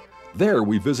world. There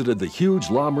we visited the huge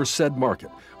La Merced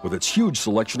market with its huge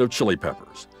selection of chili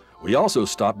peppers. We also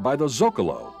stopped by the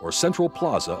Zocalo, or Central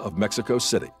Plaza of Mexico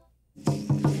City.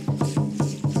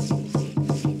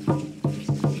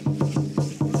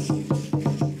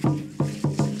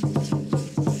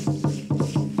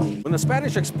 When the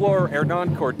Spanish explorer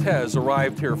Hernán Cortés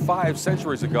arrived here 5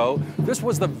 centuries ago, this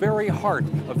was the very heart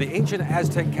of the ancient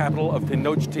Aztec capital of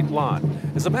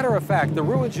Tenochtitlan. As a matter of fact, the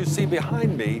ruins you see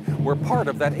behind me were part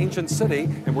of that ancient city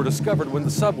and were discovered when the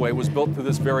subway was built through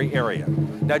this very area.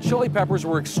 Now, chili peppers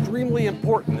were extremely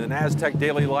important in Aztec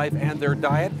daily life and their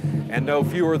diet, and no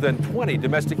fewer than 20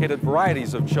 domesticated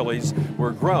varieties of chilies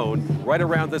were grown right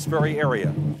around this very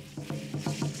area.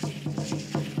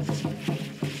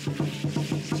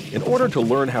 In order to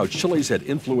learn how chilies had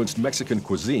influenced Mexican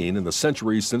cuisine in the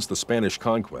centuries since the Spanish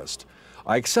conquest,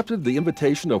 I accepted the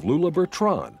invitation of Lula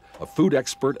Bertrand, a food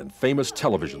expert and famous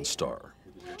television star.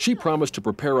 She promised to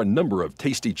prepare a number of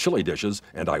tasty chili dishes,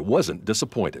 and I wasn't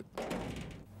disappointed.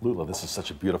 Lula, this is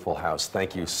such a beautiful house.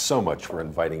 Thank you so much for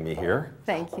inviting me here.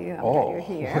 Thank you. I'm glad you're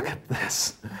here. Look at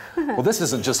this. Well, this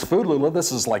isn't just food, Lula.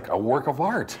 This is like a work of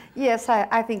art. Yes,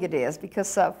 I think it is,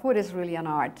 because food is really an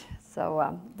art.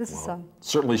 So this is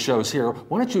certainly shows here.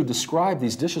 Why don't you describe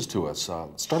these dishes to us,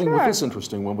 starting with this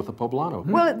interesting one with the poblano.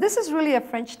 Well, this is really a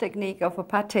French technique of a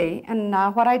pâté, and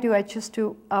what I do, I just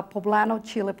do a poblano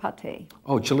chili pâté.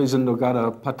 Oh, chilies in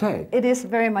nogada pâté. It is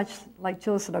very much like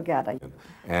chilies in nogada.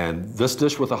 And this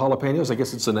dish with the jalapenos, I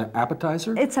guess it's an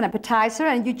appetizer? It's an appetizer,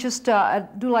 and you just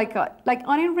do like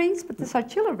onion rings, but these are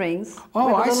chili rings.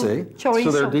 Oh, I see. Chorizo.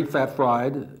 So they're deep fat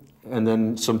fried. And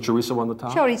then some chorizo on the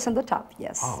top? Chorizo on the top,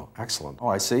 yes. Oh, excellent. Oh,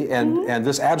 I see. And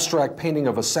this abstract painting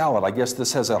of a salad, I guess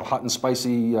this has a hot and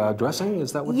spicy dressing?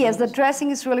 Is that what Yes, the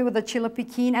dressing is really with the chile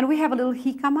piquin, and we have a little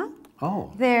jicama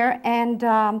there, and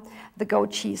the goat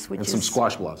cheese, which is... And some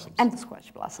squash blossoms. And the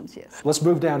squash blossoms, yes. Let's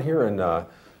move down here and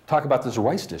talk about this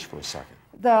rice dish for a second.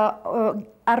 The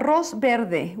arroz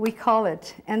verde, we call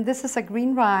it, and this is a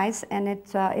green rice, and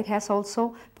it has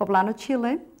also poblano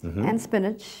chile and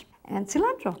spinach and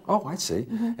cilantro. Oh, I see.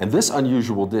 And this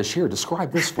unusual dish here,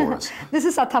 describe this for us. This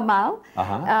is a tamal.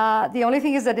 The only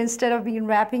thing is that instead of being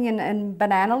wrapping in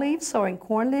banana leaves or in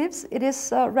corn leaves, it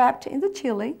is wrapped in the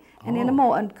chili and in a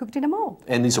mold and cooked in a mold.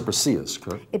 And these are pasillas,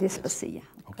 correct? It is pasilla,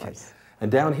 of course.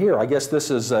 And down here, I guess this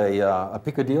is a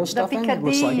picadillo stuffing? The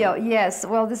picadillo, yes.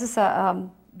 Well, this is a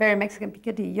very Mexican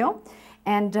picadillo.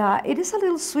 And it is a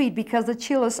little sweet because the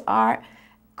chiles are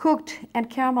cooked and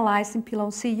caramelized in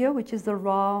piloncillo, which is the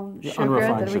raw sugar,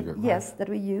 that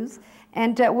we use.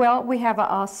 And well, we have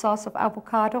a sauce of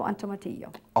avocado and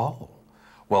tomatillo. Oh,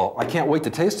 well, I can't wait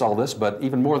to taste all this, but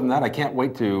even more than that, I can't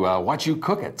wait to watch you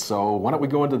cook it. So why don't we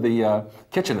go into the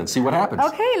kitchen and see what happens?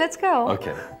 Okay, let's go.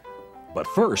 Okay. But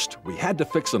first, we had to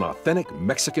fix an authentic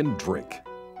Mexican drink.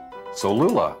 So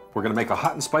Lula, we're going to make a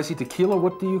hot and spicy tequila.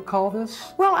 What do you call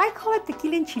this? Well, I call it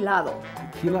tequila enchilado.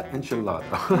 Tequila enchilado.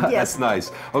 Yes. That's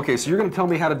nice. Okay, so you're going to tell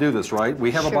me how to do this, right?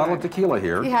 We have a bottle of tequila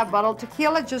here. You have bottled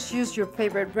tequila. Just use your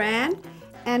favorite brand.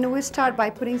 And we start by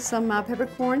putting some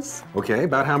peppercorns. Okay,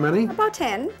 about how many? About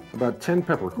 10. About 10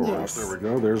 peppercorns. Yes. There we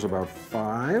go. There's about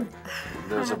 5.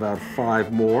 There's about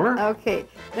 5 more. Okay.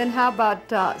 Then how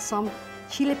about some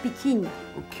chile piquin?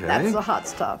 Okay. That's the hot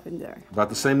stuff in there. About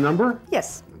the same number?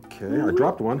 Yes. Okay, I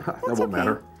dropped one. That won't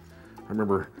matter. I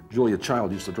remember Julia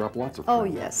Child used to drop lots of Oh,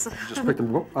 things. yes. Just pick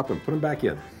them up and put them back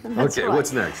in. That's okay, right.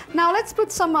 what's next? Now let's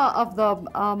put some of the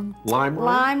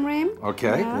Lime rim?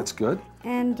 Okay, Yeah. that's good.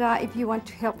 And if you want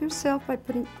to help yourself by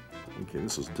putting... Okay,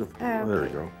 this is different. Okay. There we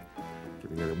go.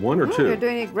 Getting it at 1 or Oh, 2? you're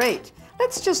doing it great.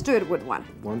 Let's just do it with 1.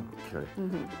 1, okay.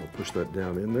 Mhm. We'll push that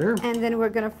down in there. And then we're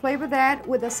going to flavor that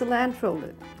with a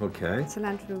cilantro. Okay.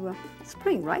 Cilantro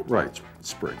spring, right? Right,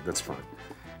 sprig, that's fine.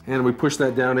 And we push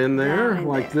that down in there Down in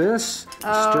like there. this.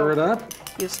 Stir it up.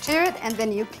 You stir it and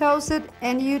then you close it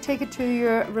and you take it to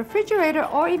your refrigerator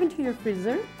or even to your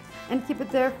freezer and keep it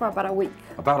there for about a week.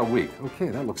 About a week. Okay,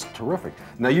 that looks terrific.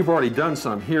 Now you've already done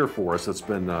some here for us. It's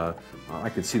been, I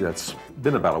can see that's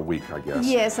been about a week, I guess.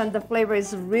 Yes, and the flavor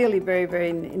is really very, very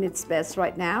in its best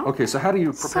right now. Okay, so how do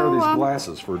you prepare So, these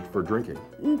glasses for drinking?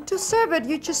 To serve it,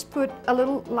 you just put a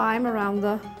little lime around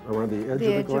the edge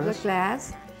of the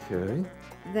glass? Okay.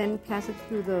 Then pass it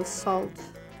through the salt,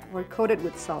 or coat it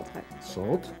with salt.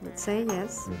 Salt? Let's say,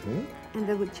 yes. Mm-hmm. And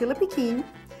then with chile piquin.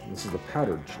 This is the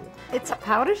powdered chili. It's a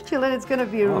powdered chili. It's going to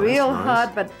be Oh, that's real nice.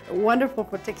 hot, but wonderful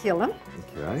for tequila.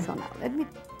 Okay. So now, let me,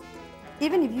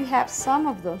 even if you have some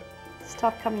of the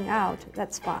stuff coming out,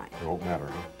 that's fine. It won't matter,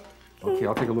 huh? Okay,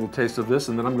 I'll take a little taste of this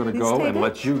and then I'm going to Please go take and it.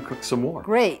 let you cook some more.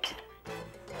 Great.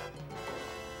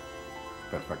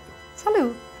 Perfecto.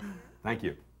 Salud. Thank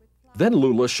you. Then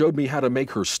Lula showed me how to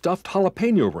make her stuffed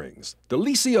jalapeno rings,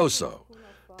 delicioso.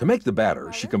 To make the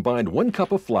batter, she combined 1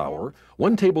 cup of flour,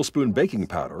 1 tablespoon baking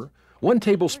powder, 1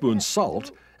 tablespoon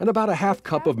salt, and about a ½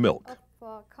 cup of milk.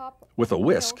 With a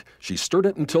whisk, she stirred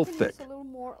it until thick.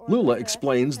 Lula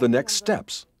explains the next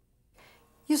steps.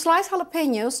 You slice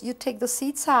jalapenos, you take the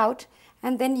seeds out,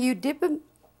 and then you dip them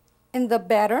in the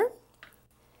batter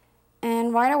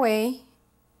and right away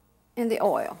in the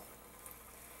oil.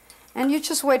 And you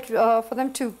just wait for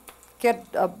them to get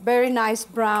a very nice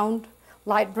brown,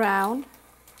 light brown.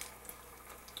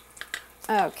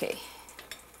 Okay.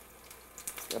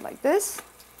 So like this.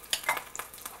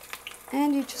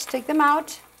 And you just take them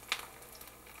out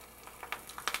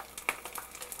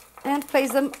and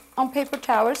place them on paper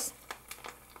towels.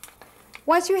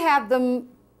 Once you have them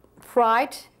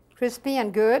fried, crispy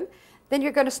and good, then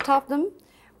you're going to stuff them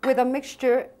with a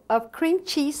mixture of cream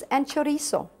cheese and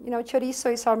chorizo. You know,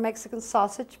 chorizo is our Mexican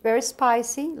sausage, very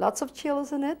spicy, lots of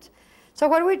chilies in it. So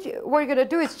what we're going to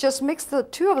do is just mix the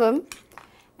two of them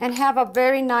and have a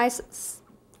very nice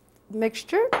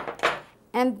mixture.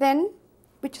 And then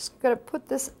we're just going to put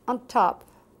this on top.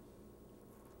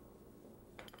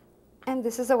 And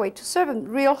this is a way to serve them,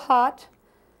 real hot.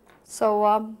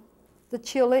 So the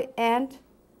chili and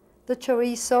the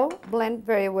chorizo blend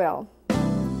very well.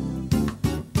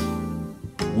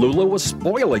 Lula was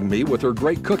spoiling me with her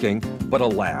great cooking, but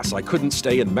alas, I couldn't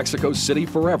stay in Mexico City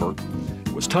forever.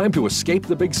 It was time to escape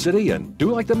the big city and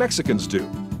do like the Mexicans do,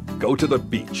 go to the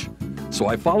beach. So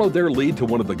I followed their lead to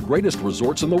one of the greatest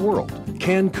resorts in the world,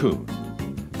 Cancun.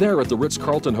 There at the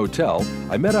Ritz-Carlton Hotel,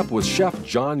 I met up with Chef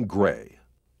John Gray.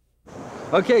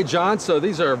 Okay, John, so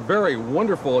these are very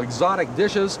wonderful exotic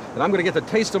dishes, and I'm going to get to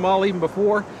taste them all even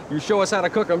before you show us how to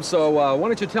cook them. So why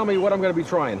don't you tell me what I'm going to be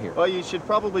trying here? Well, you should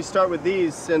probably start with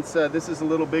these since this is a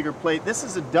little bigger plate. This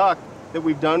is a duck that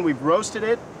we've done. We've roasted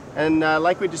it, and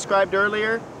like we described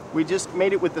earlier, we just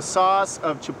made it with the sauce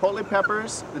of chipotle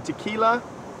peppers, the tequila,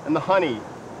 and the honey.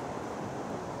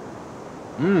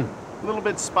 Mmm. A little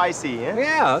bit spicy, eh?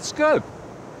 Yeah, that's good.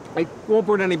 It won't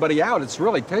burn anybody out. It's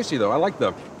really tasty, though. I like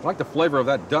the flavor of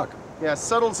that duck. Yeah,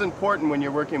 subtle's important when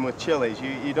you're working with chilies. You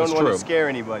don't That's want true. to scare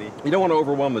anybody. You don't want to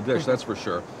overwhelm the dish, that's for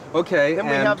sure. Okay, Then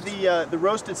we have the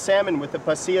roasted salmon with the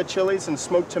pasilla chilies and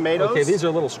smoked tomatoes. Okay, these are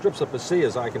little strips of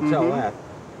pasillas, I can tell that.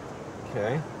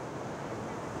 Okay.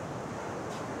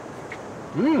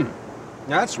 Mmm.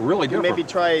 That's really You can different. maybe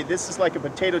try, this is like a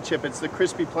potato chip. It's the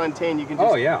crispy plantain. You can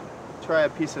just yeah. try a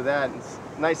piece of that. It's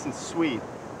nice and sweet.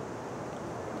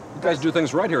 You guys do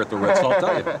things right here at the Ritz, I'll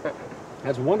tell you.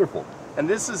 That's wonderful. And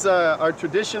this is our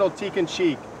traditional tican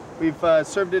chic. We've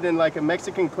served it in like a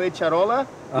Mexican clay charola.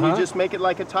 And you just make it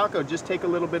like a taco. Just take a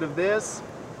little bit of this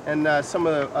and some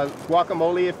of the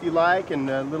guacamole if you like, and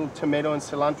a little tomato and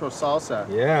cilantro salsa.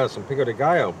 Yeah, some pico de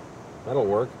gallo. That'll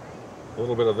work. A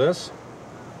little bit of this.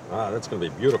 Ah, that's going to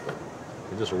be beautiful.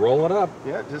 You just roll it up.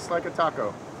 Yeah, just like a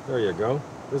taco. There you go.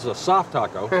 This is a soft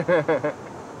taco.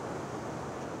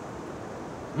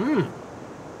 Mmm.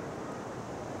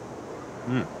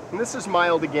 Mmm. And this is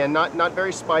mild again, not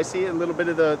very spicy. A little bit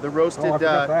of the roasted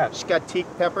shkatik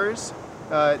peppers.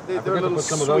 I They're a forgot to little put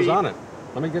some sweet. of those on it.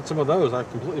 Let me get some of those. I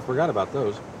completely forgot about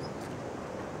those.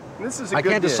 And this is a I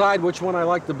good can't dish. decide which one I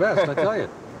like the best, I tell you.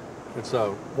 It's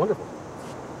wonderful.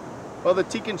 Well, the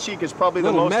tikka cheek is probably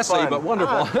the Little most messy, fun. but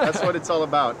wonderful. That's what it's all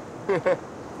about.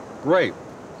 Great.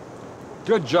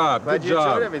 Good job. Glad Good you job.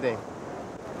 enjoyed everything.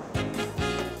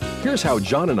 Here's how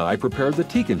John and I prepared the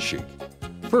tikka sheik.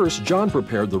 First, John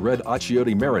prepared the red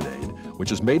achiote marinade,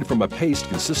 which is made from a paste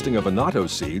consisting of annatto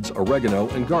seeds, oregano,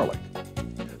 and garlic.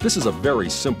 This is a very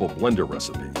simple blender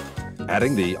recipe.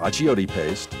 Adding the achiote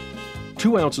paste,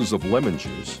 2 ounces of lemon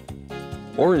juice,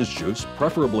 orange juice,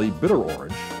 preferably bitter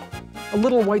orange, a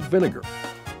little white vinegar,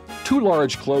 2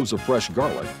 large cloves of fresh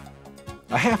garlic,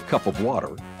 a ½ cup of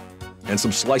water, and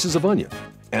some slices of onion,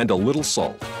 and a little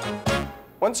salt.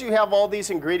 Once you have all these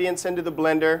ingredients into the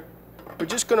blender, we're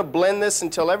just going to blend this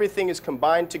until everything is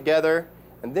combined together,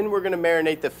 and then we're going to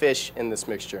marinate the fish in this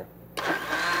mixture.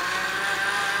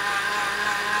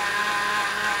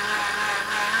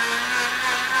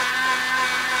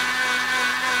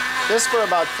 This for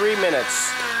about 3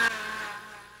 minutes.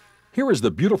 Here is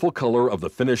the beautiful color of the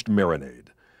finished marinade.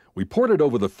 We poured it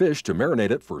over the fish to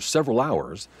marinate it for several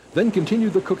hours, then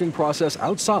continued the cooking process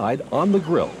outside on the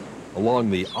grill along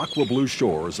the aqua blue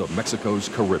shores of Mexico's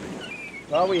Caribbean.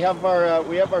 Well, we have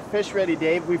our fish ready,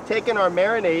 Dave. We've taken our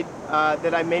marinade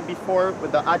that I made before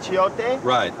with the achiote.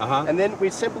 Right, And then we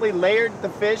simply layered the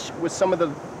fish with some of the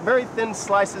very thin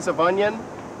slices of onion,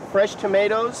 fresh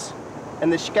tomatoes,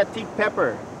 and the shkatik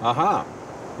pepper.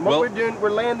 And what we're doing,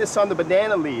 we're laying this on the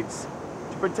banana leaves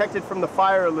to protect it from the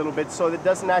fire a little bit so that it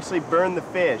doesn't actually burn the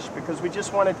fish, because we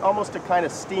just want it almost to kind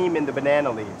of steam in the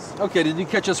banana leaves. Okay, did you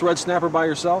catch this red snapper by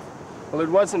yourself? Well, it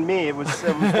wasn't me. It was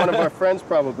one of our friends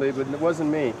probably, but it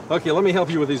wasn't me. Okay, let me help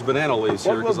you with these banana leaves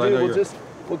here, because I know you're...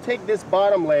 We'll take this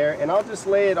bottom layer and I'll just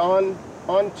lay it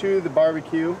onto the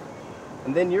barbecue,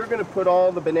 and then you're going to put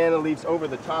all the banana leaves over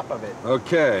the top of it.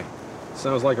 Okay,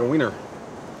 sounds like a wiener.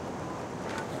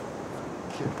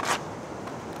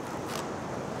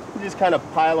 You just kind of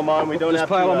pile them on. We don't have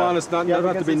to pile them on. It's not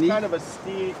have to be neat. It's kind of a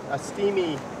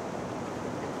steamy.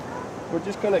 We're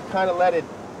just going to kind of let it.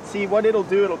 See what it'll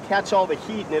do. It'll catch all the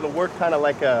heat and it'll work kind of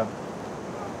like a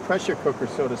pressure cooker,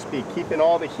 so to speak, keeping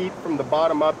all the heat from the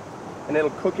bottom up, and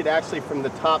it'll cook it actually from the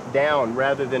top down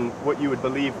rather than what you would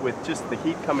believe with just the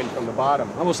heat coming from the bottom.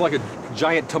 Almost like a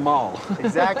giant tamal.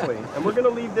 Exactly. And we're going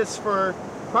to leave this for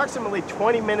approximately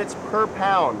 20 minutes per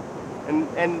pound.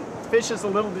 And fish is a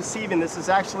little deceiving. This is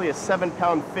actually a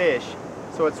 7-pound fish,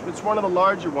 so it's one of the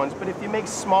larger ones. But if you make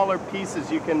smaller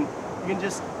pieces, you can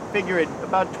just figure it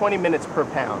about 20 minutes per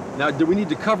pound. Now, do we need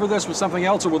to cover this with something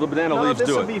else, or will the banana leaves do it?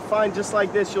 No, this will be fine just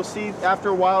like this. You'll see after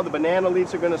a while the banana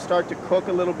leaves are going to start to cook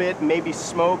a little bit, maybe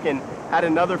smoke, and add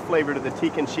another flavor to the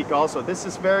tikka sheik also. This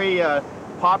is very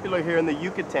popular here in the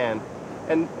Yucatan.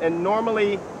 And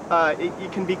normally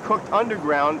it can be cooked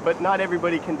underground, but not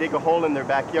everybody can dig a hole in their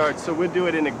backyard, so we'll do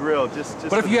it in a grill.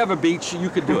 But if you have a beach, you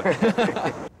could do it.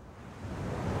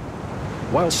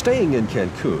 While staying in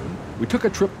Cancun, we took a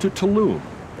trip to Tulum,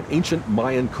 an ancient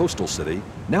Mayan coastal city,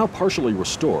 now partially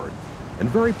restored, and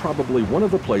very probably one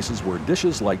of the places where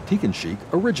dishes like tikka sheik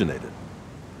originated.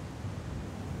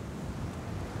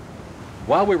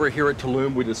 While we were here at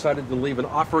Tulum, we decided to leave an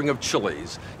offering of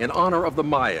chilies in honor of the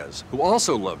Mayas, who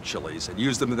also loved chilies and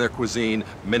used them in their cuisine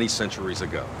many centuries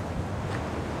ago.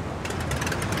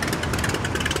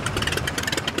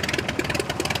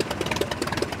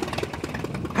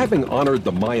 Having honored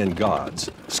the Mayan gods,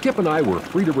 Skip and I were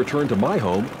free to return to my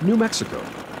home, New Mexico.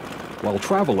 While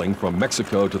traveling from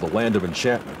Mexico to the land of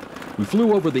enchantment, we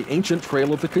flew over the ancient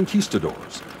trail of the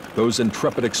conquistadors, those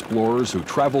intrepid explorers who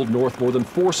traveled north more than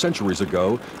 4 centuries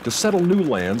ago to settle new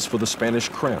lands for the Spanish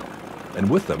crown. And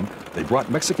with them, they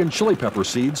brought Mexican chili pepper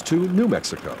seeds to New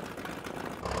Mexico.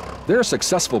 Their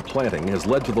successful planting has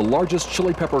led to the largest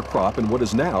chili pepper crop in what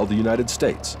is now the United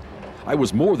States. I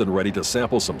was more than ready to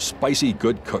sample some spicy,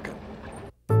 good cooking.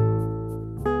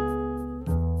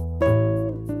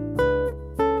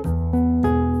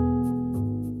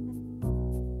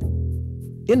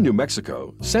 In New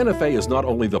Mexico, Santa Fe is not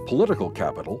only the political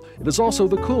capital, it is also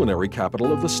the culinary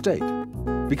capital of the state.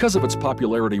 Because of its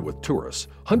popularity with tourists,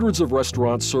 hundreds of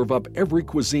restaurants serve up every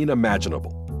cuisine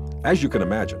imaginable. As you can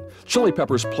imagine, chili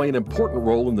peppers play an important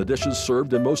role in the dishes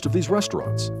served in most of these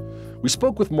restaurants. We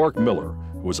spoke with Mark Miller,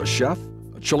 who is a chef,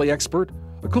 a chili expert,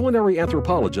 a culinary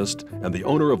anthropologist, and the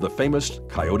owner of the famous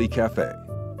Coyote Cafe.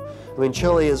 I mean,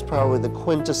 chili is probably the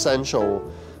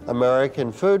quintessential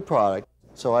American food product.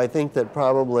 So I think that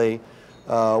probably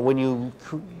when you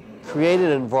create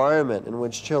an environment in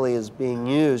which chili is being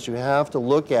used, you have to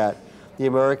look at the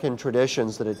American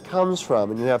traditions that it comes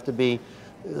from, and you have to be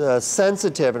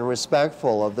sensitive and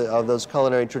respectful of those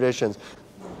culinary traditions.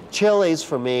 Chilies,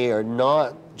 for me, are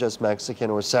not just Mexican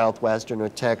or Southwestern or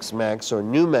Tex-Mex or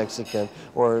New Mexican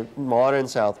or modern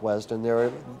Southwestern. They're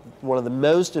one of the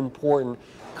most important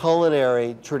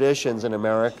culinary traditions in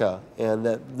America, and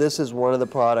that this is one of the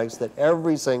products that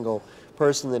every single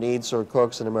person that eats or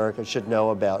cooks in America should know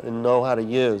about and know how to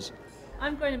use.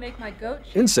 I'm going to make my goat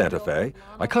cheese. In Santa Fe,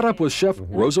 I caught up with Chef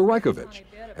Rosa Rajkovic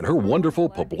and her wonderful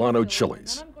poblano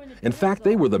chilies. In fact,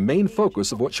 they were the main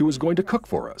focus of what she was going to cook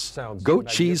for us. Goat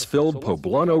cheese-filled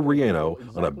poblano relleno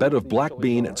on a bed of black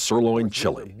bean and sirloin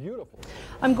chili.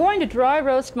 I'm going to dry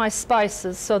roast my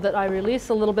spices so that I release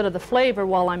a little bit of the flavor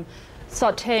while I'm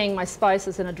sauteing my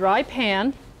spices in a dry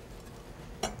pan.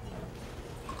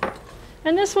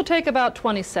 And this will take about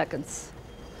 20 seconds.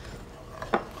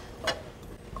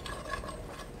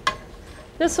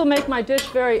 This will make my dish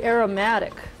very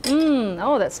aromatic.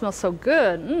 Oh, that smells so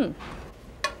good.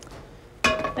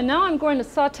 And now I'm going to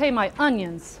saute my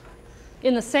onions.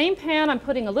 In the same pan, I'm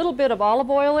putting a little bit of olive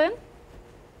oil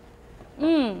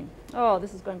in. Oh,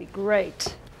 this is going to be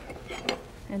great.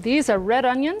 And these are red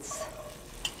onions.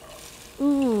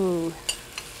 Ooh.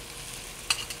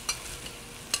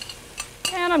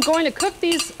 And I'm going to cook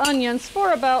these onions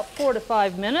for about 4 to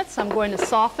 5 minutes. I'm going to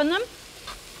soften them.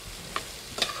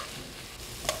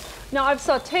 Now I've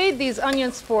sauteed these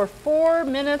onions for 4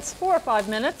 or 5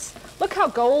 minutes. Look how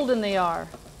golden they are.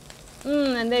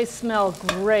 And they smell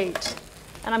great.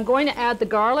 And I'm going to add the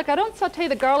garlic. I don't saute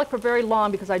the garlic for very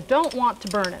long because I don't want to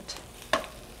burn it.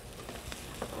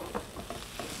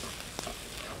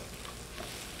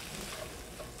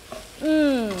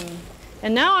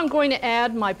 And now I'm going to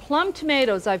add my plum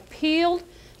tomatoes. I've peeled,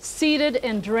 seeded,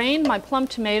 and drained my plum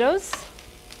tomatoes.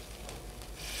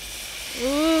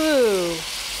 Ooh.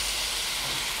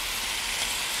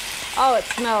 Oh, it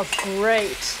smells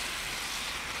great.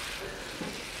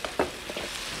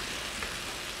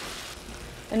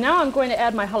 And now I'm going to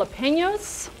add my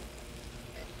jalapenos.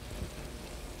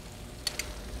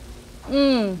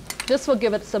 This will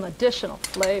give it some additional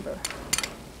flavor.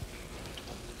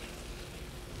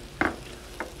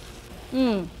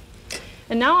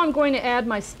 And now I'm going to add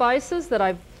my spices that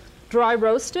I've dry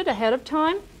roasted ahead of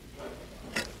time.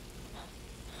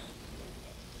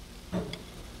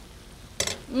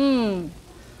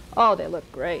 Oh, they look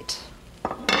great.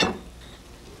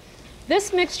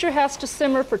 This mixture has to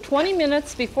simmer for 20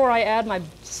 minutes before I add my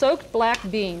soaked black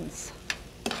beans.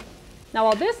 Now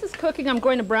while this is cooking, I'm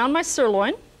going to brown my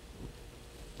sirloin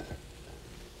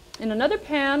in another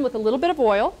pan with a little bit of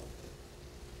oil.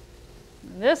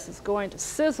 And this is going to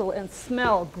sizzle and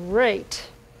smell great.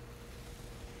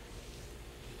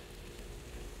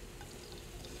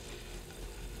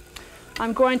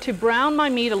 I'm going to brown my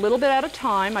meat a little bit at a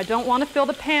time. I don't want to fill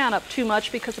the pan up too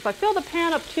much because if I fill the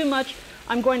pan up too much,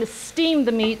 I'm going to steam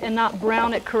the meat and not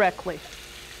brown it correctly.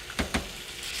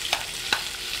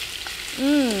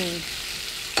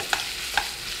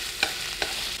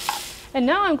 And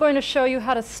now I'm going to show you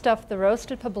how to stuff the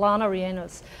roasted poblano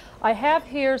rellenos. I have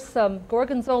here some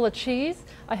gorgonzola cheese,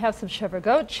 I have some cheddar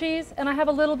goat cheese, and I have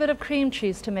a little bit of cream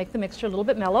cheese to make the mixture a little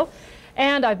bit mellow.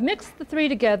 And I've mixed the three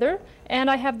together, and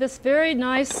I have this very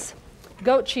nice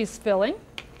goat cheese filling.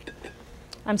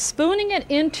 I'm spooning it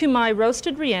into my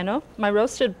roasted relleno, my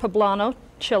roasted poblano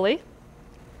chili.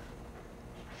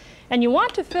 And you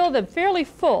want to fill them fairly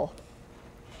full.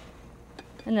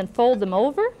 And then fold them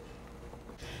over.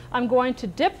 I'm going to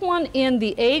dip one in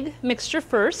the egg mixture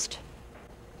first.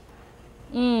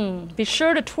 Be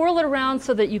sure to twirl it around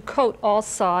so that you coat all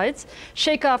sides.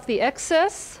 Shake off the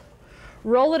excess.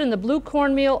 Roll it in the blue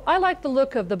cornmeal. I like the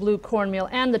look of the blue cornmeal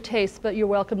and the taste, but you're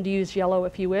welcome to use yellow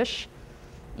if you wish.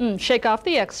 Shake off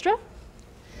the extra.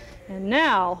 And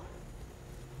now,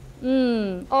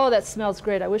 oh, that smells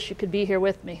great. I wish you could be here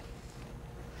with me.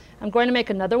 I'm going to make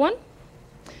another one,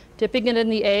 dipping it in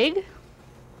the egg.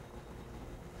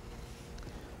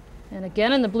 And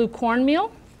again in the blue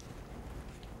cornmeal.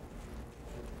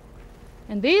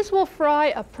 And these will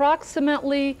fry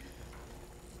approximately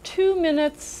 2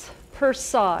 minutes per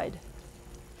side.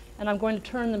 And I'm going to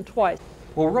turn them twice.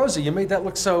 Well, Rosie, you made that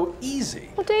look so easy.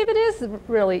 Well, Dave, it is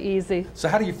really easy. So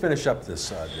how do you finish up this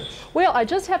dish? Well, I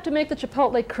just have to make the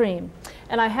chipotle cream.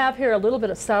 And I have here a little bit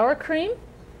of sour cream.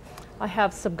 I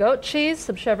have some goat cheese,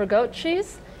 some cheddar goat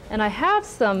cheese. And I have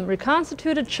some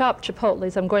reconstituted chopped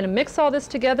chipotles. I'm going to mix all this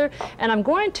together, and I'm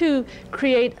going to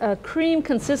create a cream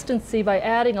consistency by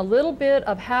adding a little bit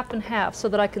of half and half so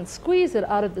that I can squeeze it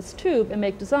out of this tube and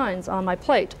make designs on my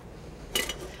plate.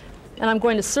 And I'm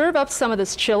going to serve up some of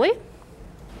this chili.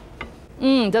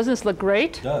 Doesn't this look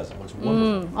great? It does. It looks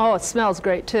wonderful. Oh, it smells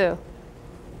great too.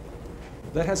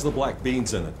 That has the black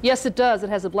beans in it. Yes, it does. It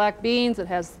has the black beans. It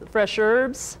has the fresh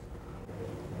herbs.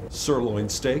 Sirloin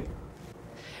steak.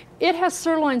 It has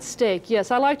sirloin steak. Yes,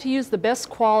 I like to use the best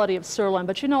quality of sirloin.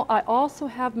 But you know, I also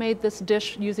have made this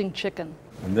dish using chicken.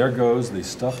 And there goes the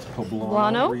stuffed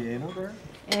poblano relleno there.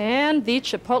 And the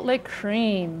chipotle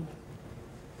cream.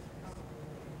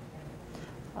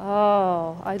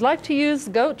 Oh, I like to use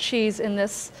goat cheese in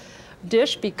this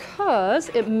dish because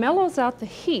it mellows out the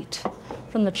heat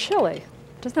from the chili.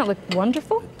 Doesn't that look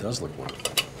wonderful? It does look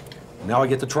wonderful. Now I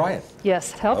get to try it.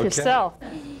 Yes, help yourself.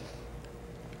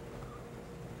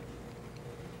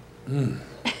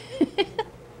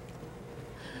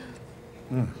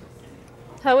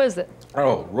 How is it?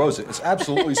 Oh, Rosa, it's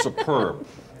absolutely superb.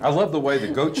 I love the way the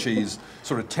goat cheese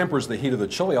sort of tempers the heat of the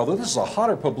chili, although this is a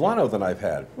hotter poblano than I've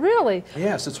had. Really?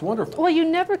 Yes, it's wonderful. Well, you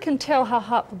never can tell how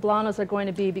hot poblanos are going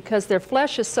to be because their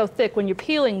flesh is so thick when you're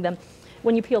peeling them.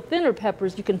 When you peel thinner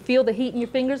peppers, you can feel the heat in your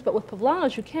fingers, but with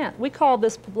poblanos, you can't. We call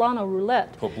this poblano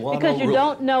roulette because you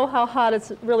don't know how hot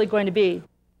it's really going to be.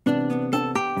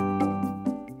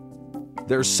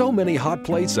 There's so many hot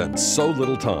plates and so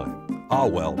little time. Ah,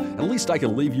 well, at least I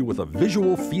can leave you with a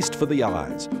visual feast for the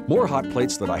eyes. More hot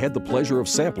plates that I had the pleasure of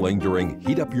sampling during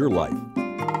Heat Up Your Life.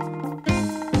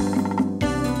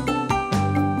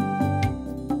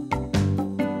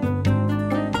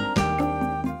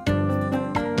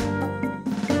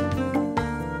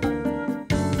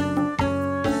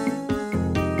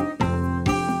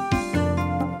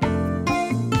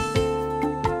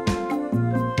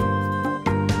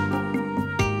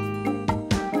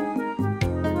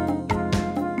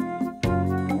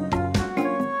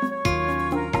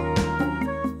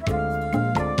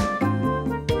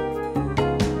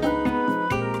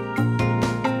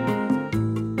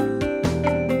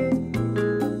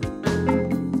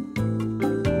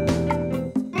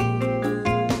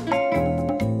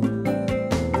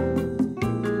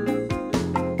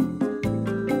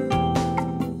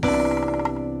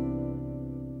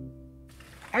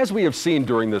 As we have seen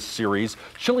during this series,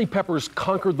 chili peppers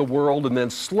conquered the world and then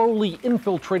slowly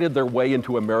infiltrated their way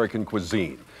into American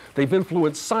cuisine. They've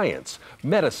influenced science,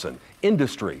 medicine,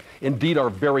 industry, indeed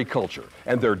our very culture,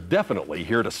 and they're definitely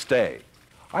here to stay.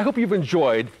 I hope you've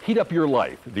enjoyed Heat Up Your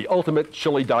Life, the ultimate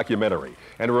chili documentary.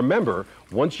 And remember,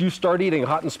 once you start eating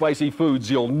hot and spicy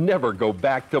foods, you'll never go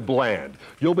back to bland.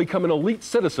 You'll become an elite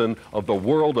citizen of the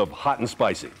world of hot and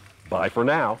spicy. Bye for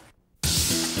now.